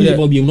form we 3C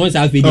form you not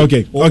have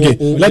okay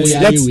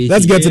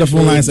let's get to the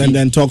phone lines and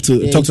then talk to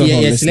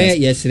yes guy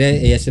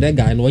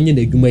no onye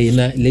na adwuma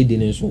na lady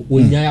no so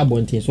onya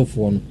abonten so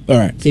for no all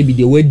right say be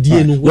the word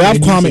die no we have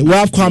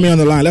Kwame on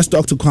the line. Let's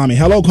talk to Kwame.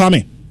 Hello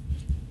Kwame.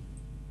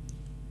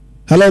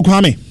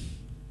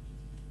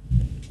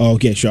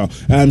 Okay, sure.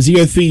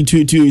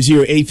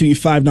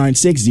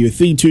 0322083596,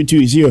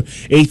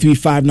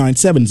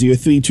 0322083597,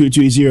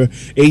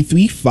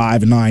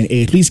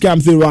 0322083598. Please come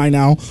through right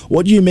now.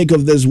 What do you make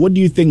of this? What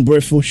do you think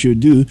Bristol should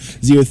do?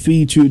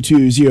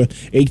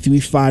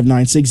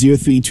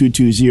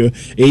 0322083596,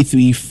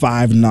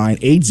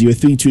 0322083598,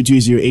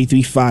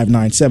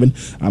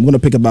 0322083597. I'm going to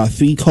pick about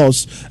 3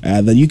 calls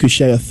that you could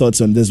share your thoughts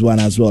on this one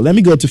as well. Let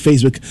me go to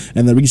Facebook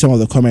and then read some of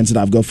the comments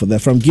that I've got for there.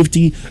 From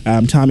Gifty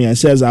Tamia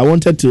says, I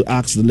wanted to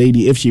ask the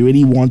lady if she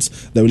really wants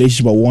the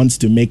relationship or wants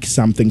to make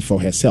something for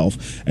herself,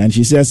 and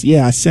she says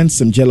I sensed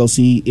some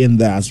jealousy in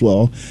there as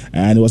well,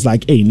 and it was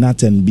like hey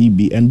Nat and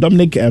BB and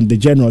Dominic the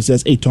general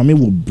says hey Tommy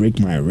will break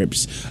my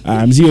ribs.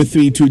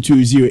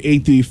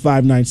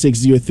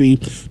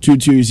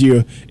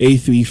 0322083596,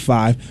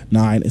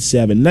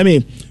 0322083597. Let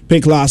me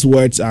pick last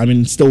words.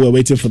 Still we're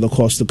waiting for the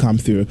calls to come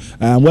through.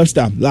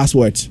 Webster, last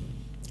words.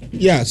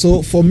 Yeah,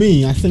 so for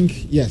me, I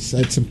think yes,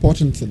 it's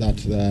important that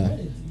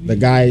the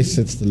guy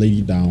sits the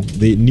lady down.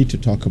 They need to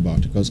talk about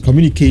it because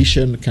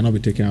communication cannot be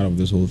taken out of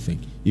this whole thing.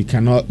 You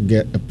cannot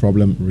get a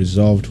problem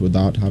resolved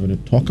without having to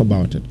talk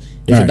about it.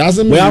 If it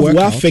doesn't work, we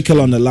have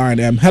Fickle on the line.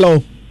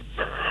 Hello.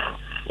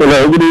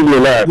 Hello. Good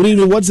evening. Good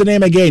evening. What's the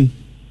name again?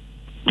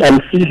 I'm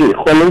CJ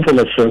calling from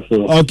the show.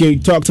 Okay,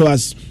 talk to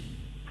us.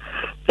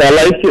 I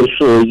like your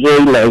show.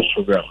 Very nice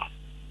program.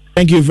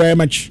 Thank you very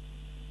much.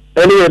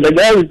 Anyway, the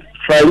guy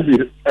tries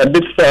it a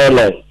bit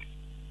fair.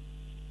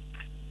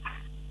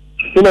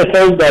 In a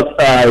sense that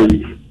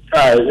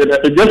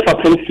it just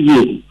happened to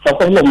you a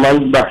couple of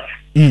months back.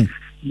 There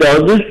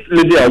was this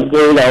lady I was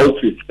going out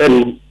with,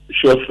 and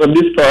she was a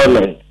bit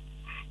paranoid.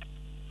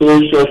 So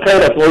she was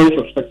kind of always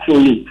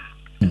suspecting me.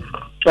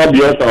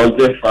 Because I was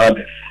their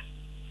father.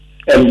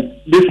 And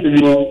this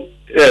even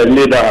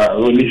made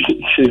our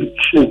relationship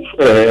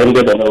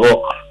ended on a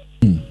rock.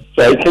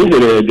 So I think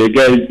the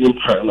guy is being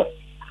paranoid.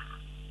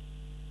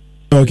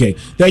 Okay.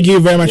 Thank you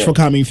very much for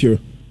coming through.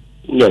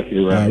 Yes,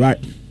 you're right. All right.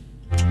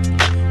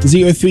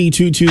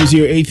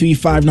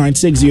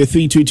 0322083596,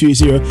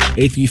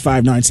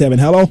 0322083597.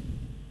 Hello.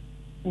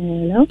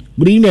 Hello.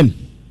 Good evening.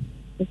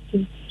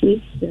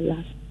 It's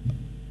Della.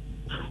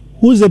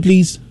 Who's it,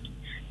 please?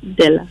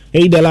 Della.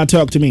 Hey, Della,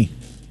 talk to me.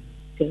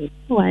 Okay.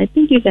 Oh, I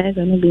think you guys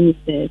are not being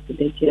fair to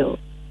the girl.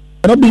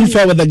 I'm not being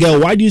fair with the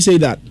girl. Why do you say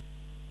that?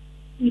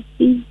 You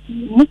see,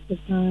 most of the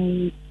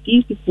time,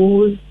 these people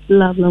whose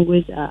love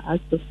language are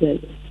acts of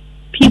service,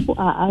 people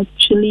are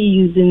actually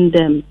using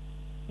them.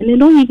 And they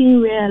don't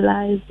even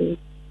realize it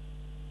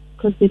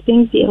because they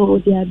think they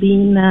are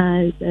being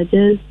nice, they're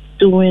just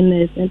doing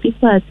it, and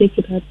people are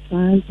taking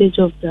advantage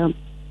of them.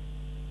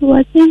 So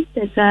I think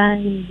the guy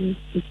needs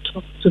to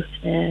talk to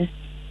her,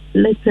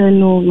 let her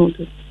know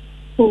that,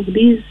 oh,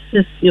 this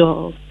is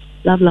your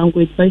love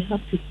language, but you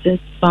have to set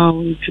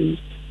boundaries.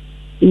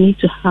 You need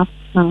to have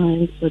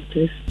time for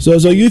this. So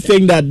you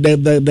think that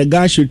the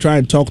guy should try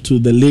and talk to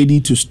the lady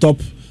to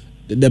stop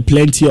the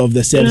plenty of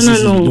the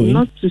services No, he's doing?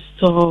 not to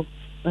stop.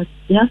 But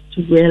you have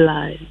to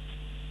realize,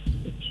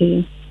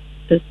 okay,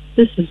 that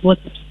this is what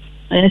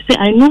I say.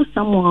 I know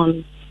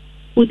someone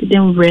who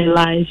didn't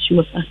realize she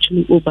was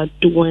actually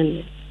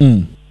overdoing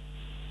it.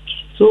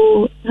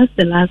 So that's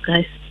the last,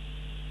 guys.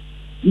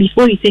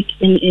 Before you take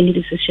any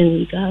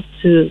decision, you have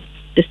to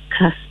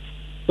discuss,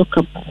 talk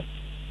about.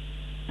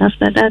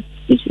 After that,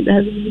 if it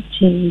doesn't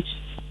change,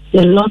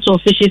 there are lots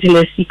of fishes in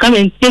the sea. Come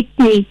and take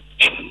me.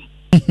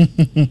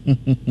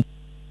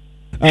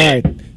 All right.